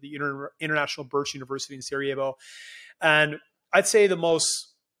 which is at the International Birch University in Sarajevo. And I'd say the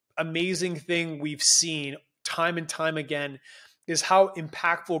most amazing thing we've seen time and time again is how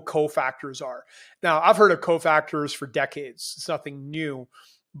impactful cofactors are. Now, I've heard of cofactors for decades. It's nothing new,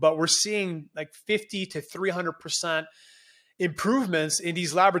 but we're seeing like 50 to 300% improvements in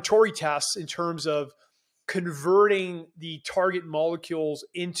these laboratory tests in terms of converting the target molecules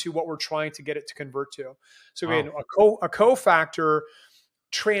into what we're trying to get it to convert to. So again, a cofactor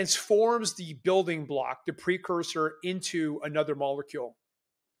transforms the building block, the precursor, into another molecule.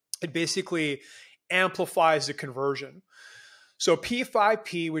 It basically amplifies the conversion. So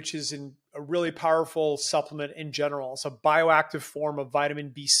P5P, which is a really powerful supplement in general, it's a bioactive form of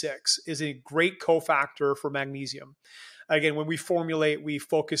vitamin B6, is a great cofactor for magnesium. Again, when we formulate, we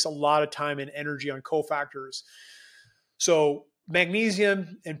focus a lot of time and energy on cofactors. So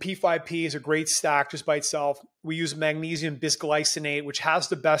magnesium and P5P is a great stack just by itself. We use magnesium bisglycinate, which has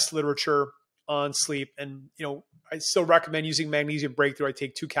the best literature on sleep. And, I still recommend using Magnesium Breakthrough. I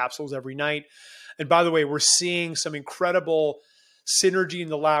take 2 capsules every night. And by the way, we're seeing some incredible synergy in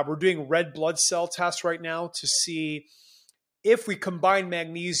the lab. We're doing red blood cell tests right now to see if we combine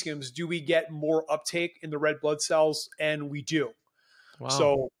magnesiums, do we get more uptake in the red blood cells? And we do. Wow.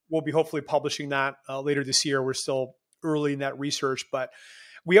 So we'll be hopefully publishing that later this year. We're still early in that research, but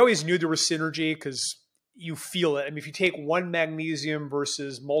we always knew there was synergy because you feel it. I mean, if you take one magnesium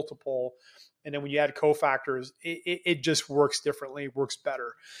versus multiple, and then when you add cofactors, it just works differently, works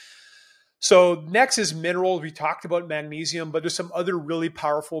better. So next is minerals. We talked about magnesium, but there's some other really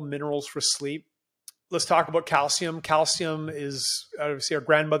powerful minerals for sleep. Let's talk about calcium. Calcium is, obviously, our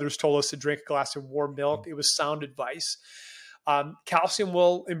grandmothers told us to drink a glass of warm milk. It was sound advice. Calcium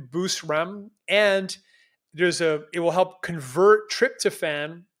will boost REM, and it will help convert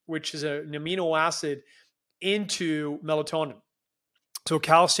tryptophan, which is an amino acid, into melatonin. So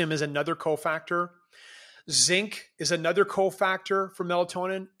calcium is another cofactor. Zinc is another cofactor for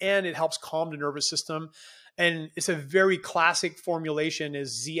melatonin, and it helps calm the nervous system. And it's a very classic formulation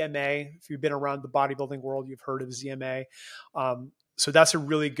is ZMA. If you've been around the bodybuilding world, you've heard of ZMA. So that's a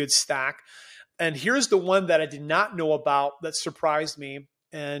really good stack. And here's the one that I did not know about that surprised me,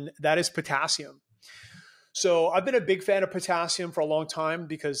 and that is potassium. So I've been a big fan of potassium for a long time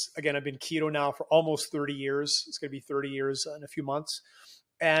because, again, I've been keto now for almost 30 years. It's going to be 30 years in a few months.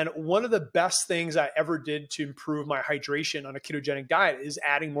 And one of the best things I ever did to improve my hydration on a ketogenic diet is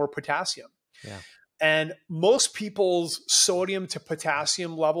adding more potassium. Yeah. And most people's sodium to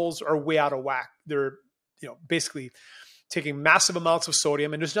potassium levels are way out of whack. They're, basically taking massive amounts of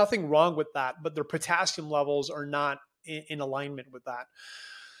sodium, and there's nothing wrong with that, but their potassium levels are not in alignment with that.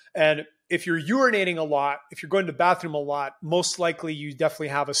 And if you're urinating a lot, if you're going to the bathroom a lot, most likely you definitely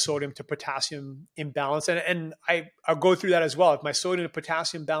have a sodium to potassium imbalance. And I'll go through that as well. If my sodium to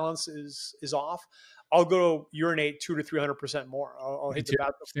potassium balance is off, I'll go urinate 200 to 300% more. I'll hit the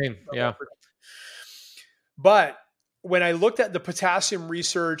bathroom. Same. Yeah. But when I looked at the potassium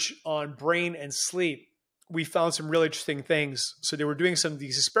research on brain and sleep, we found some really interesting things. So they were doing some of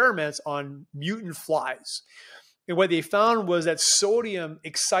these experiments on mutant flies. And what they found was that sodium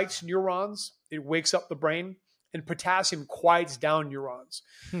excites neurons, it wakes up the brain, and potassium quiets down neurons.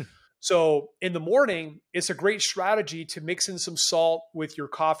 So in the morning, it's a great strategy to mix in some salt with your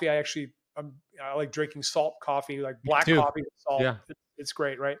coffee. I like drinking salt coffee, like black coffee with salt. Yeah. It's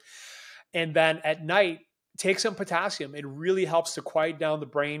great, right? And then at night, take some potassium. It really helps to quiet down the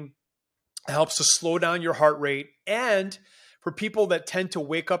brain. It helps to slow down your heart rate. And for people that tend to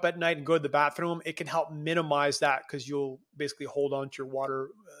wake up at night and go to the bathroom, it can help minimize that because you'll basically hold on to your water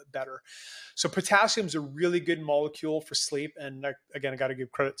better. So potassium is a really good molecule for sleep. And again, I got to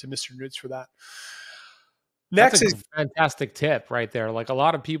give credit to Mr. Newts for that. Next is a fantastic tip right there. Like a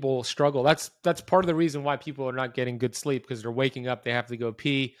lot of people struggle. That's part of the reason why people are not getting good sleep because they're waking up, they have to go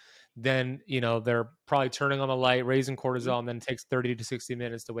pee. Then, they're probably turning on the light, raising cortisol, and then it takes 30 to 60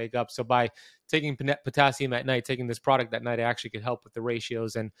 minutes to wake up. So by taking potassium at night, taking this product at night, it actually could help with the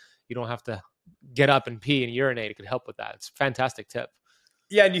ratios, and you don't have to get up and pee and urinate. It could help with that. It's a fantastic tip.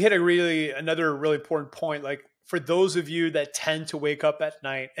 Yeah. And you hit another really important point. Like for those of you that tend to wake up at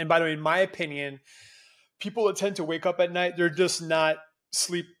night, and by the way, in my opinion, people that tend to wake up at night, they're just not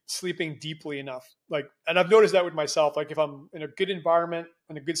sleeping deeply enough. And I've noticed that with myself. Like if I'm in a good environment,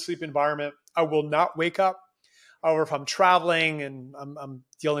 in a good sleep environment, I will not wake up. However, if I'm traveling and I'm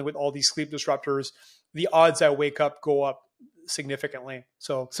dealing with all these sleep disruptors, the odds I wake up go up significantly.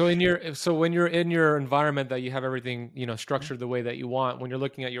 So when you're in your environment that you have everything, structured the way that you want, when you're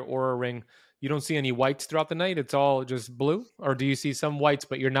looking at your Oura ring, you don't see any whites throughout the night. It's all just blue, or do you see some whites,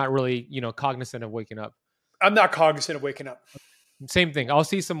 but you're not really, cognizant of waking up? I'm not cognizant of waking up. Same thing. I'll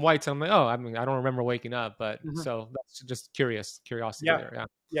see some whites. I'm like, I don't remember waking up, but so that's just curiosity there.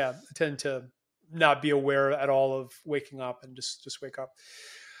 Yeah. I tend to not be aware at all of waking up and just wake up.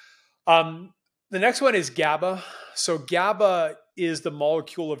 The next one is GABA. So GABA is the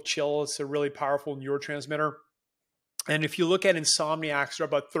molecule of chill. It's a really powerful neurotransmitter. And if you look at insomniacs, they're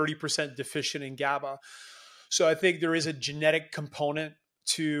about 30% deficient in GABA. So I think there is a genetic component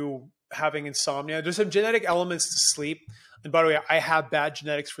to having insomnia. There's some genetic elements to sleep. And by the way, I have bad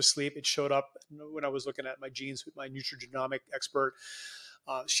genetics for sleep. It showed up when I was looking at my genes with my nutrigenomic expert.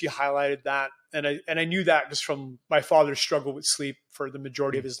 She highlighted that. And I knew that just from my father's struggle with sleep for the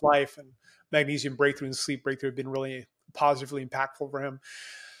majority of his life. And magnesium breakthrough and sleep breakthrough have been really positively impactful for him.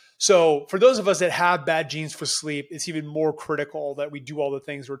 So for those of us that have bad genes for sleep, it's even more critical that we do all the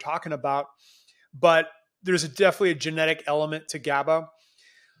things we're talking about. But there's definitely a genetic element to GABA.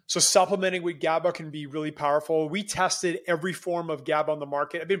 So supplementing with GABA can be really powerful. We tested every form of GABA on the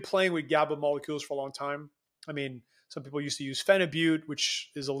market. I've been playing with GABA molecules for a long time. I mean, some people used to use phenibut,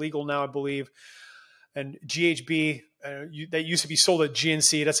 which is illegal now, I believe. And GHB, that used to be sold at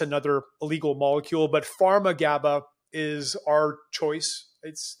GNC. That's another illegal molecule. But pharma GABA is our choice.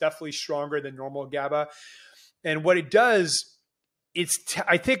 It's definitely stronger than normal GABA. And what it does,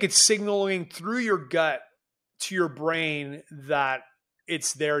 I think it's signaling through your gut to your brain that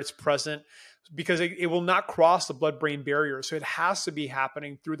it's there, it's present, because it will not cross the blood-brain barrier. So it has to be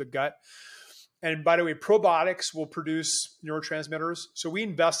happening through the gut. And by the way, probiotics will produce neurotransmitters. So we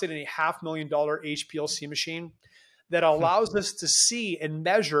invested in a $500,000 HPLC machine that allows us to see and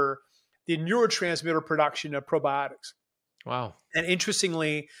measure the neurotransmitter production of probiotics. Wow. And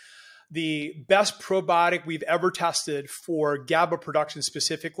interestingly, the best probiotic we've ever tested for GABA production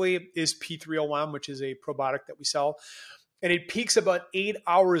specifically is P3OM, which is a probiotic that we sell. And it peaks about 8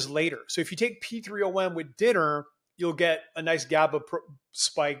 hours later. So if you take P3OM with dinner, you'll get a nice GABA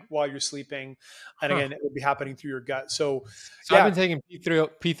spike while you're sleeping. And again, it will be happening through your gut. So I've been taking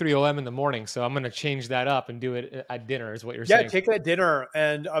P3OM in the morning. So I'm going to change that up and do it at dinner is what you're saying. Yeah, take that at dinner.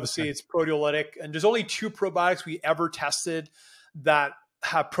 And obviously it's proteolytic. And there's only 2 probiotics we ever tested that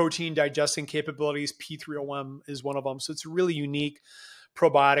have protein digesting capabilities. P3OM is one of them. So it's a really unique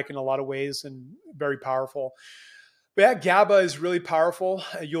probiotic in a lot of ways and very powerful. But yeah, GABA is really powerful.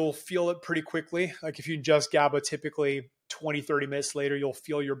 You'll feel it pretty quickly. Like if you ingest GABA, typically 20, 30 minutes later, you'll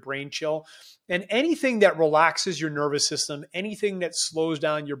feel your brain chill. And anything that relaxes your nervous system, anything that slows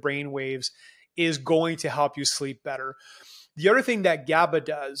down your brain waves is going to help you sleep better. The other thing that GABA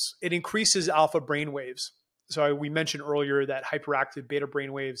does, it increases alpha brain waves. So we mentioned earlier that hyperactive beta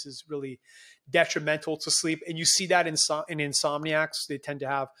brain waves is really detrimental to sleep. And you see that in insomniacs. They tend to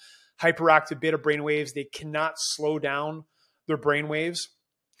have hyperactive beta brain waves. They cannot slow down their brain waves.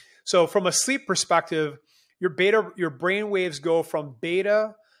 So from a sleep perspective, your brain waves go from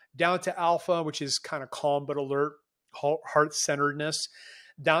beta down to alpha, which is kind of calm but alert, heart-centeredness,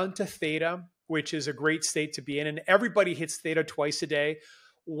 down to theta, which is a great state to be in. And everybody hits theta twice a day.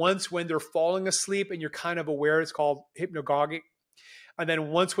 Once when they're falling asleep and you're kind of aware, it's called hypnagogic. And then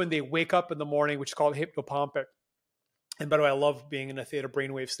once when they wake up in the morning, which is called hypnopompic. And by the way, I love being in a theta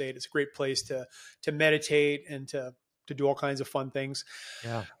brainwave state. It's a great place to meditate and to do all kinds of fun things.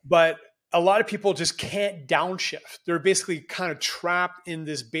 Yeah. But a lot of people just can't downshift. They're basically kind of trapped in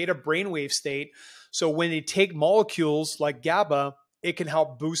this beta brainwave state. So when they take molecules like GABA, it can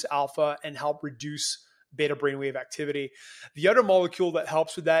help boost alpha and help reduce beta brainwave activity. The other molecule that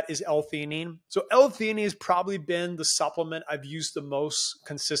helps with that is L-theanine. So L-theanine has probably been the supplement I've used the most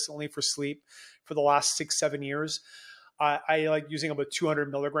consistently for sleep for the last 6-7 years. I like using about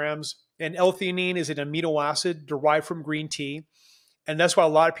 200 milligrams. And L-theanine is an amino acid derived from green tea. And that's why a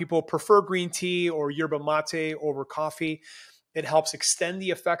lot of people prefer green tea or yerba mate over coffee. It helps extend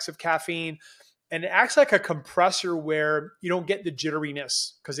the effects of caffeine. And it acts like a compressor where you don't get the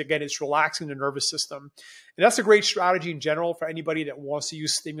jitteriness because, again, it's relaxing the nervous system. And that's a great strategy in general for anybody that wants to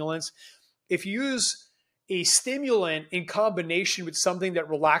use stimulants. If you use a stimulant in combination with something that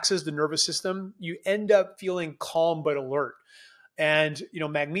relaxes the nervous system, you end up feeling calm but alert. And,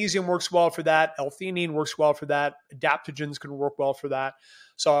 magnesium works well for that. L-theanine works well for that. Adaptogens can work well for that.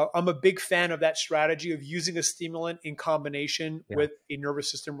 So I'm a big fan of that strategy of using a stimulant in combination with a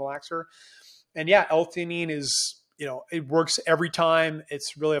nervous system relaxer. And yeah, L-theanine is, it works every time.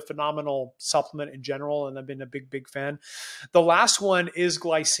 It's really a phenomenal supplement in general. And I've been a big, big fan. The last one is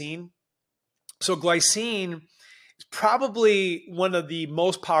glycine. So glycine is probably one of the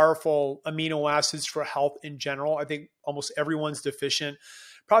most powerful amino acids for health in general. I think almost everyone's deficient.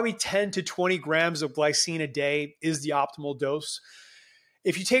 Probably 10 to 20 grams of glycine a day is the optimal dose.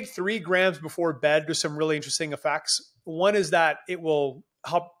 If you take 3 grams before bed, there's some really interesting effects. One is that it will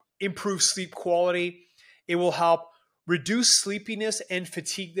help improve sleep quality. It will help reduce sleepiness and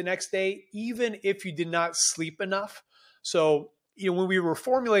fatigue the next day, even if you did not sleep enough. So, when we were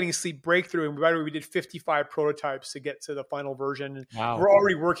formulating Sleep Breakthrough, and by the way, we did 55 prototypes to get to the final version. Wow. We're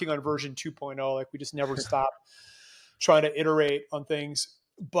already working on version 2.0. Like we just never stop trying to iterate on things.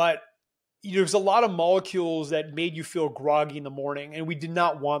 But there's a lot of molecules that made you feel groggy in the morning, and we did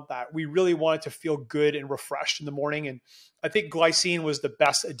not want that. We really wanted to feel good and refreshed in the morning, and I think glycine was the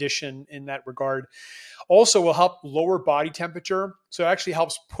best addition in that regard. Also will help lower body temperature, so it actually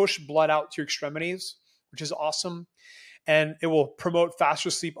helps push blood out to your extremities, which is awesome, and it will promote faster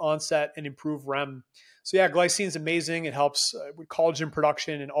sleep onset and improve REM. So yeah, glycine is amazing. It helps with collagen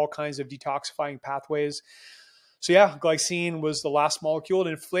production and all kinds of detoxifying pathways. So yeah, glycine was the last molecule.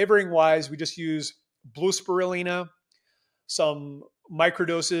 And flavoring wise, we just use blue spirulina, some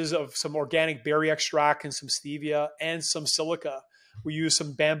microdoses of some organic berry extract and some stevia, and some silica. We use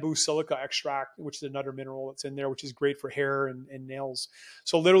some bamboo silica extract, which is another mineral that's in there, which is great for hair and nails.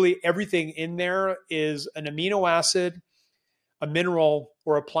 So literally everything in there is an amino acid, a mineral,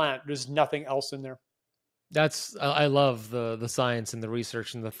 or a plant. There's nothing else in there. I love the science and the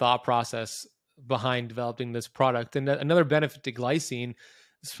research and the thought process behind developing this product. And another benefit to glycine,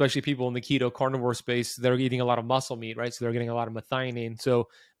 especially people in the keto carnivore space, they're eating a lot of muscle meat, right? So they're getting a lot of methionine. So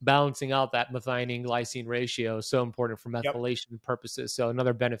balancing out that methionine glycine ratio is so important for methylation purposes. So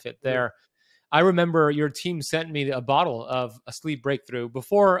another benefit there. I remember your team sent me a bottle of a sleep breakthrough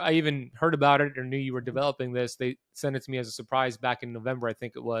before I even heard about it or knew you were developing this. They sent it to me as a surprise back in November, I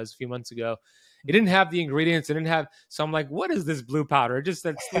think it was a few months ago. It didn't have the ingredients. It didn't have, so I'm like, what is this blue powder? It just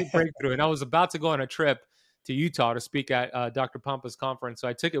said sleep breakthrough. And I was about to go on a trip to Utah to speak at Dr. Pompa's conference. So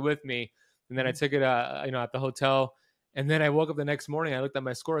I took it with me, and then I took it, at the hotel. And then I woke up the next morning. I looked at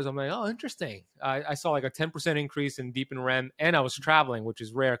my scores. I'm like, oh, interesting. I saw like a 10% increase in deep and REM, and I was traveling, which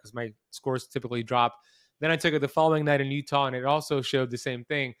is rare because my scores typically drop. Then I took it the following night in Utah, and it also showed the same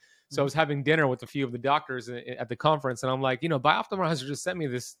thing. So I was having dinner with a few of the doctors at the conference, and I'm like, BiOptimizers just sent me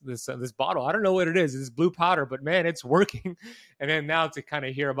this bottle. I don't know what it is. It's blue powder, but man, it's working. And then now to kind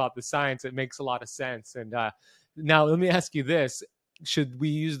of hear about the science, it makes a lot of sense. And now let me ask you this. Should we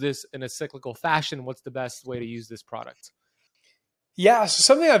use this in a cyclical fashion? What's the best way to use this product? Yeah, so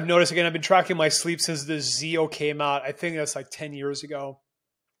something I've noticed, again, I've been tracking my sleep since the Zeo came out. I think that's like 10 years ago.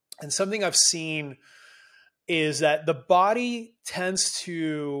 And something I've seen is that the body tends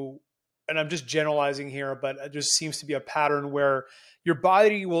to, and I'm just generalizing here, but it just seems to be a pattern where your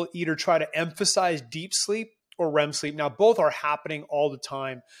body will either try to emphasize deep sleep or REM sleep. Now, both are happening all the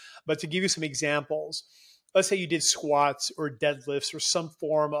time. But to give you some examples, let's say you did squats or deadlifts or some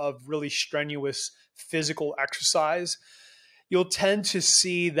form of really strenuous physical exercise, you'll tend to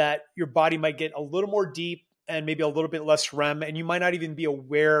see that your body might get a little more deep and maybe a little bit less REM, and you might not even be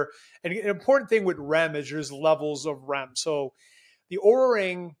aware. And an important thing with REM is there's levels of REM. So the Oura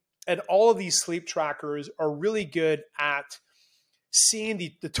Ring and all of these sleep trackers are really good at seeing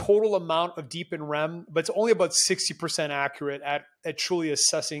the total amount of deep and REM, but it's only about 60% accurate at truly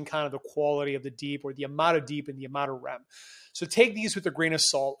assessing kind of the quality of the deep or the amount of deep and the amount of REM. So take these with a grain of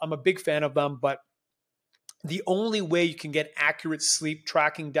salt. I'm a big fan of them, but the only way you can get accurate sleep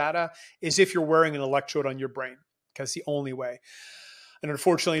tracking data is if you're wearing an electrode on your brain. That's the only way. And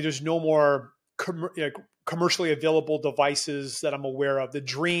unfortunately, there's no more commercially available devices that I'm aware of. The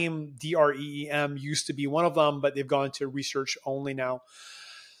Dream, DREEM, used to be one of them, but they've gone to research only now.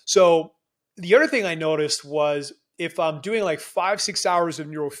 So the other thing I noticed was if I'm doing like 5-6 hours of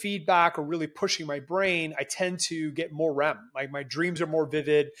neurofeedback or really pushing my brain, I tend to get more REM. Like my dreams are more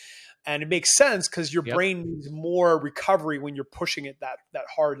vivid. And it makes sense because your brain needs more recovery when you're pushing it that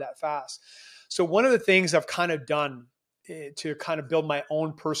hard, that fast. So one of the things I've kind of done to kind of build my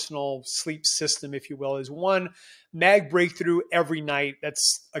own personal sleep system, if you will, is one, mag breakthrough every night.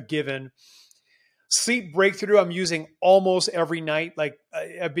 That's a given. Sleep breakthrough I'm using almost every night. Like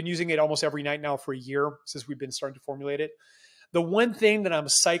I've been using it almost every night now for a year since we've been starting to formulate it. The one thing that I'm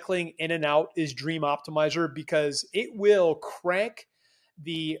cycling in and out is Dream Optimizer because it will crank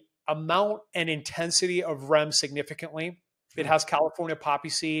the amount and intensity of REM significantly. It has California poppy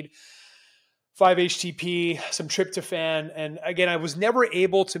seed, 5-HTP, some tryptophan. And again, I was never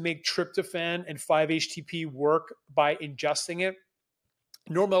able to make tryptophan and 5-HTP work by ingesting it,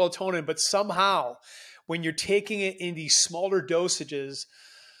 nor melatonin, but somehow when you're taking it in these smaller dosages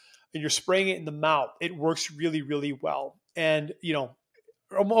and you're spraying it in the mouth, it works really, really well. And,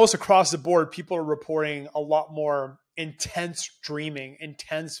 almost across the board, people are reporting a lot more intense dreaming,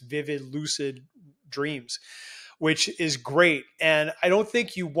 intense, vivid, lucid dreams, which is great. And I don't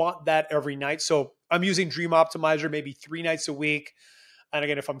think you want that every night. So I'm using Dream Optimizer maybe 3 nights a week. And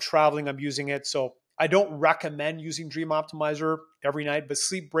again, if I'm traveling, I'm using it. So I don't recommend using Dream Optimizer every night, but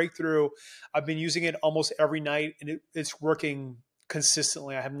Sleep Breakthrough, I've been using it almost every night and it's working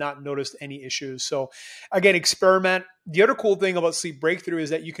consistently. I have not noticed any issues. So again, experiment. The other cool thing about Sleep Breakthrough is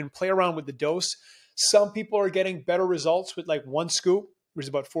that you can play around with the dose. Some people are getting better results with like 1 scoop. which is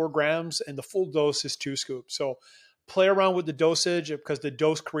about 4 grams, and the full dose is 2 scoops. So play around with the dosage because the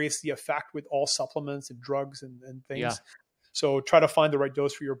dose creates the effect with all supplements and drugs and things. Yeah. So try to find the right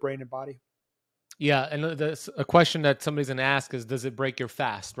dose for your brain and body. Yeah, and a question that somebody's gonna ask is, does it break your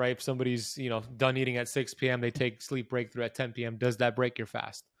fast? Right? If somebody's done eating at 6 p.m., they take sleep breakthrough at 10 p.m. Does that break your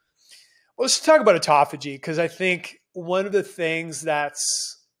fast? Well, let's talk about autophagy because I think one of the things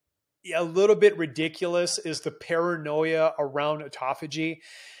that's a little bit ridiculous is the paranoia around autophagy.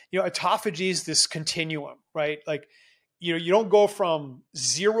 Autophagy is this continuum, right? Like, you don't go from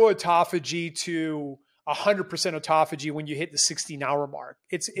 0 autophagy to 100% autophagy when you hit the 16-hour mark.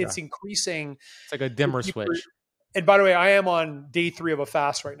 It's increasing. It's like a dimmer switch. And by the way, I am on day 3 of a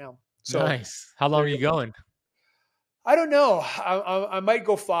fast right now. So nice. How long are you going? I don't know. I might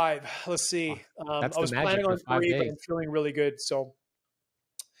go 5. Let's see. I was planning on 3, but I'm feeling really good. So,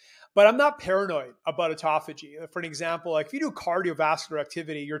 but I'm not paranoid about autophagy. For an example, like if you do cardiovascular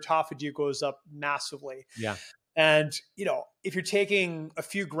activity, your autophagy goes up massively. Yeah. And, if you're taking a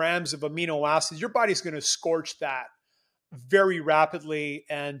few grams of amino acids, your body's going to scorch that very rapidly.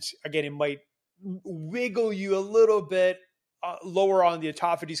 And again, it might wiggle you a little bit lower on the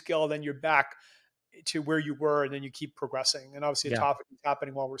autophagy scale, then you're back to where you were, and then you keep progressing. And obviously autophagy is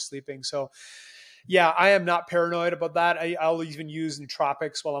happening while we're sleeping. So yeah, I am not paranoid about that. I'll even use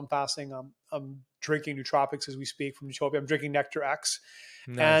nootropics while I'm fasting. I'm drinking nootropics as we speak from Utopia. I'm drinking Nectar X.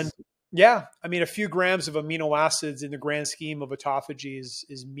 Nice. And yeah, I mean, a few grams of amino acids in the grand scheme of autophagy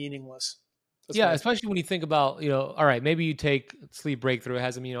is meaningless. Especially when you think about, all right, maybe you take sleep breakthrough, it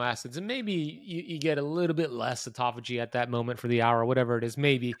has amino acids, and maybe you get a little bit less autophagy at that moment for the hour, whatever it is,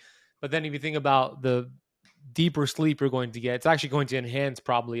 maybe. But then if you think about the deeper sleep you're going to get, it's actually going to enhance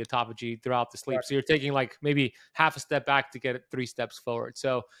probably autophagy throughout the sleep. Right. So you're taking like maybe half a step back to get it 3 steps forward.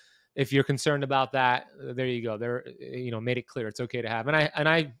 So if you're concerned about that, there you go. There, made it clear it's okay to have. And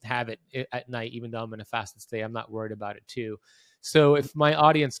I have it at night, even though I'm in a fasted state. I'm not worried about it too. So if my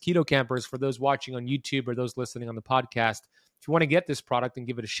audience, keto campers, for those watching on YouTube or those listening on the podcast, if you want to get this product and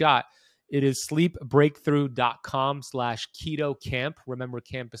give it a shot, it is sleepbreakthrough.com/keto camp. Remember,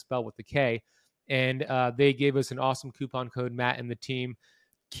 camp is spelled with a K. And they gave us an awesome coupon code, Matt and the team,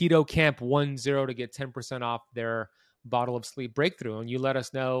 Keto Camp 10 to get 10% off their bottle of Sleep Breakthrough. And you let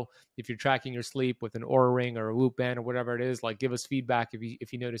us know if you're tracking your sleep with an Oura Ring or a Whoop Band or whatever it is. Like, give us feedback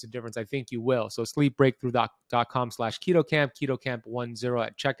if you notice a difference. I think you will. So sleepbreakthrough.com/keto camp, Keto Camp 10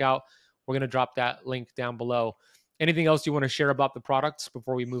 at checkout. We're going to drop that link down below. Anything else you want to share about the products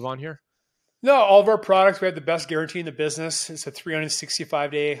before we move on here? No, all of our products, we have the best guarantee in the business. It's a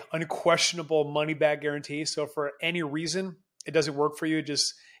 365-day unquestionable money-back guarantee. So for any reason it doesn't work for you,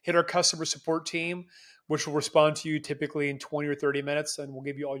 just hit our customer support team, which will respond to you typically in 20 or 30 minutes, and we'll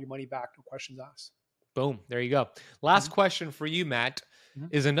give you all your money back. No questions asked. Boom. There you go. Last question for you, Matt,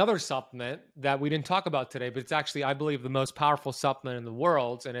 is another supplement that we didn't talk about today, but it's actually, I believe, the most powerful supplement in the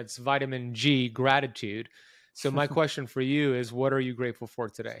world, and it's vitamin G, gratitude. So my question for you is, what are you grateful for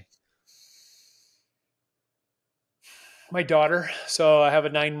today? My daughter. So I have a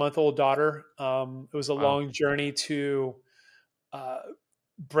 9-month-old daughter. It was a long journey to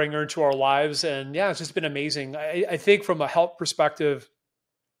bring her into our lives. And yeah, it's just been amazing. I think from a health perspective,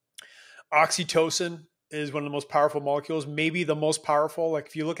 oxytocin is one of the most powerful molecules, maybe the most powerful. Like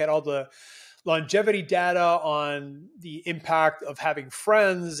if you look at all the longevity data on the impact of having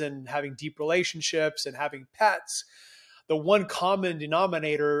friends and having deep relationships and having pets, the one common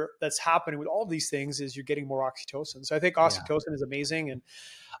denominator that's happening with all these things is you're getting more oxytocin. So I think oxytocin is amazing. And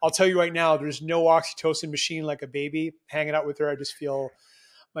I'll tell you right now, there's no oxytocin machine like a baby. Hanging out with her, I just feel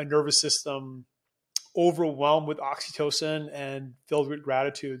my nervous system overwhelmed with oxytocin and filled with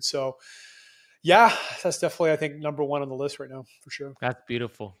gratitude. So yeah, that's definitely, I think, number 1 on the list right now, for sure. That's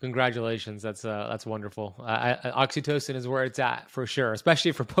beautiful. Congratulations. That's wonderful. Oxytocin is where it's at, for sure,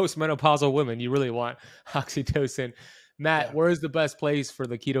 especially for postmenopausal women. You really want oxytocin. Matt, where is the best place for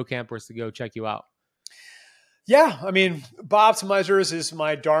the keto campers to go check you out? Yeah, I mean, BiOptimizers is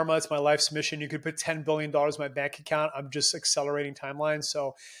my dharma. It's my life's mission. You could put $10 billion in my bank account. I'm just accelerating timelines.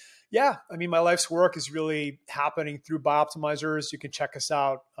 So yeah, I mean, my life's work is really happening through BiOptimizers. You can check us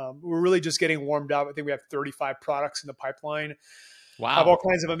out. We're really just getting warmed up. I think we have 35 products in the pipeline. Wow. Have all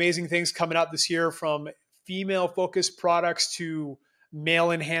kinds of amazing things coming out this year, from female-focused products to male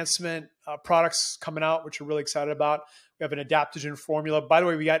enhancement products coming out, which we're really excited about. We have an adaptogen formula. By the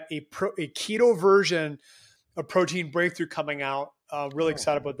way, we got a keto version of Protein Breakthrough coming out. Really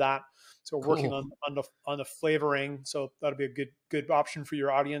excited about that. So we're working on the flavoring. So that'll be a good option for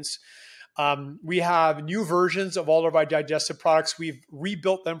your audience. We have new versions of all of our digestive products. We've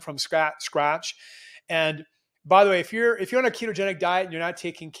rebuilt them from scratch. And By the way, if you're on a ketogenic diet and you're not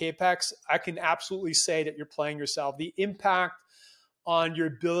taking Capex, I can absolutely say that you're playing yourself. The impact on your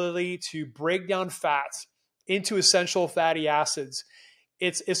ability to break down fats into essential fatty acids,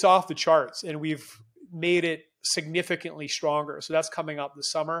 it's off the charts, and we've made it significantly stronger. So that's coming up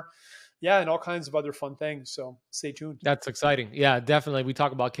this summer. Yeah, and all kinds of other fun things. So stay tuned. That's exciting. Yeah, definitely. We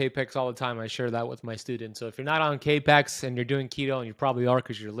talk about Capex all the time. I share that with my students. So if you're not on Capex and you're doing keto, and you probably are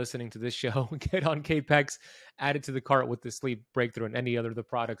because you're listening to this show, get on Capex, add it to the cart with the Sleep Breakthrough and any other of the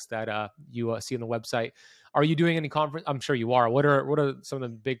products that you see on the website. Are you doing any conference? I'm sure you are. What are some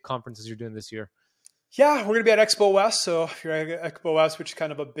of the big conferences you're doing this year? Yeah, we're going to be at Expo West. So if you're at Expo West, which is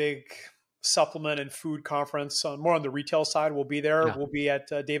kind of a big supplement and food conference, more on the retail side, we'll be there. Yeah. We'll be at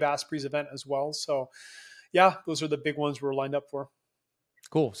Dave Asprey's event as well. So yeah, those are the big ones we're lined up for.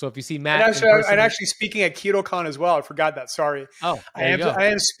 Cool. So if you see Matt, and actually speaking at KetoCon as well. I forgot that. Sorry. Oh, I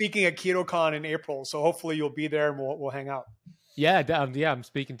am speaking at KetoCon in April. So hopefully you'll be there and we'll hang out. Yeah, I'm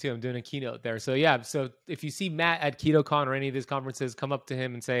speaking to him. I'm doing a keynote there. So yeah, so if you see Matt at KetoCon or any of these conferences, come up to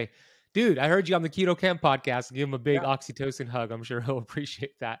him and say, dude, I heard you on the Keto Camp podcast, and give him a big oxytocin hug. I'm sure he'll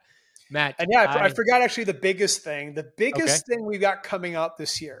appreciate that. Matt. And yeah, I forgot actually the biggest thing. The biggest thing we've got coming out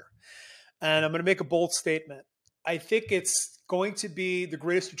this year, and I'm going to make a bold statement. I think it's going to be the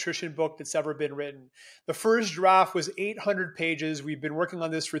greatest nutrition book that's ever been written. The first draft was 800 pages. We've been working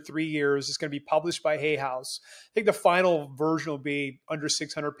on this for 3 years. It's going to be published by Hay House. I think the final version will be under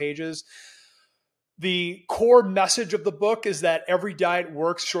 600 pages. The core message of the book is that every diet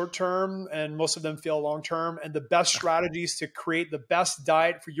works short-term and most of them fail long-term. And the best strategies to create the best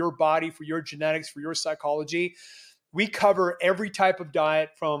diet for your body, for your genetics, for your psychology. We cover every type of diet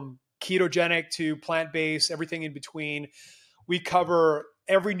from ketogenic to plant-based, everything in between. We cover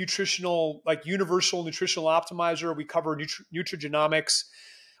every nutritional, like universal nutritional optimizer. We cover nutrigenomics.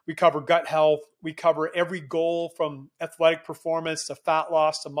 We cover gut health. We cover every goal from athletic performance to fat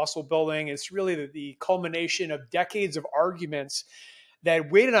loss to muscle building. It's really the culmination of decades of arguments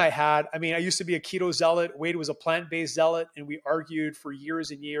that Wade and I had. I mean, I used to be a keto zealot. Wade was a plant-based zealot, and we argued for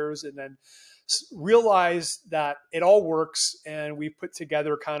years and years, and then realized that it all works. And we put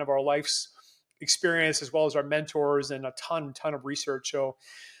together kind of our life's experience as well as our mentors and a ton of research. So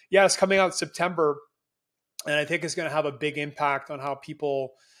yeah, it's coming out in September. And I think it's going to have a big impact on how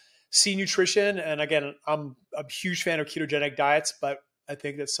people see nutrition. And again, I'm a huge fan of ketogenic diets, but I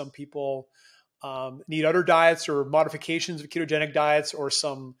think that some people need other diets or modifications of ketogenic diets or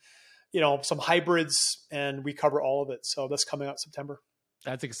some hybrids, and we cover all of it. So that's coming out in September.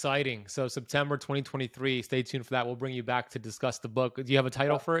 That's exciting. So September 2023, stay tuned for that. We'll bring you back to discuss the book. Do you have a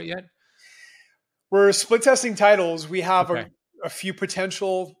title for it yet? We're split testing titles. We have a few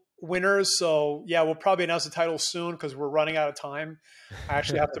potential winners. So yeah, we'll probably announce the title soon because we're running out of time. I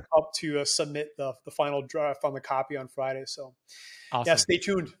actually have to submit the final draft on the copy on Friday. So awesome. Yeah, stay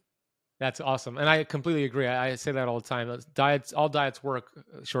tuned. That's awesome. And I completely agree. I say that all the time. All diets work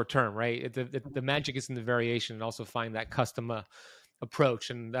short-term, right? The magic is in the variation, and also find that custom approach.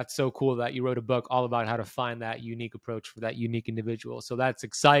 And that's so cool that you wrote a book all about how to find that unique approach for that unique individual. So that's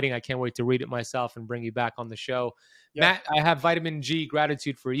exciting. I can't wait to read it myself and bring you back on the show. Yep. Matt, I have vitamin G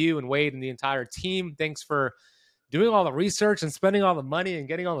gratitude for you and Wade and the entire team. Thanks for doing all the research and spending all the money and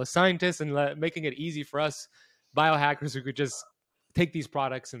getting all the scientists and making it easy for us biohackers who could just take these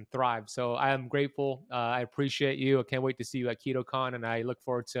products and thrive. So I am grateful. I appreciate you. I can't wait to see you at KetoCon, and I look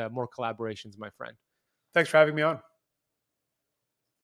forward to more collaborations, my friend. Thanks for having me on.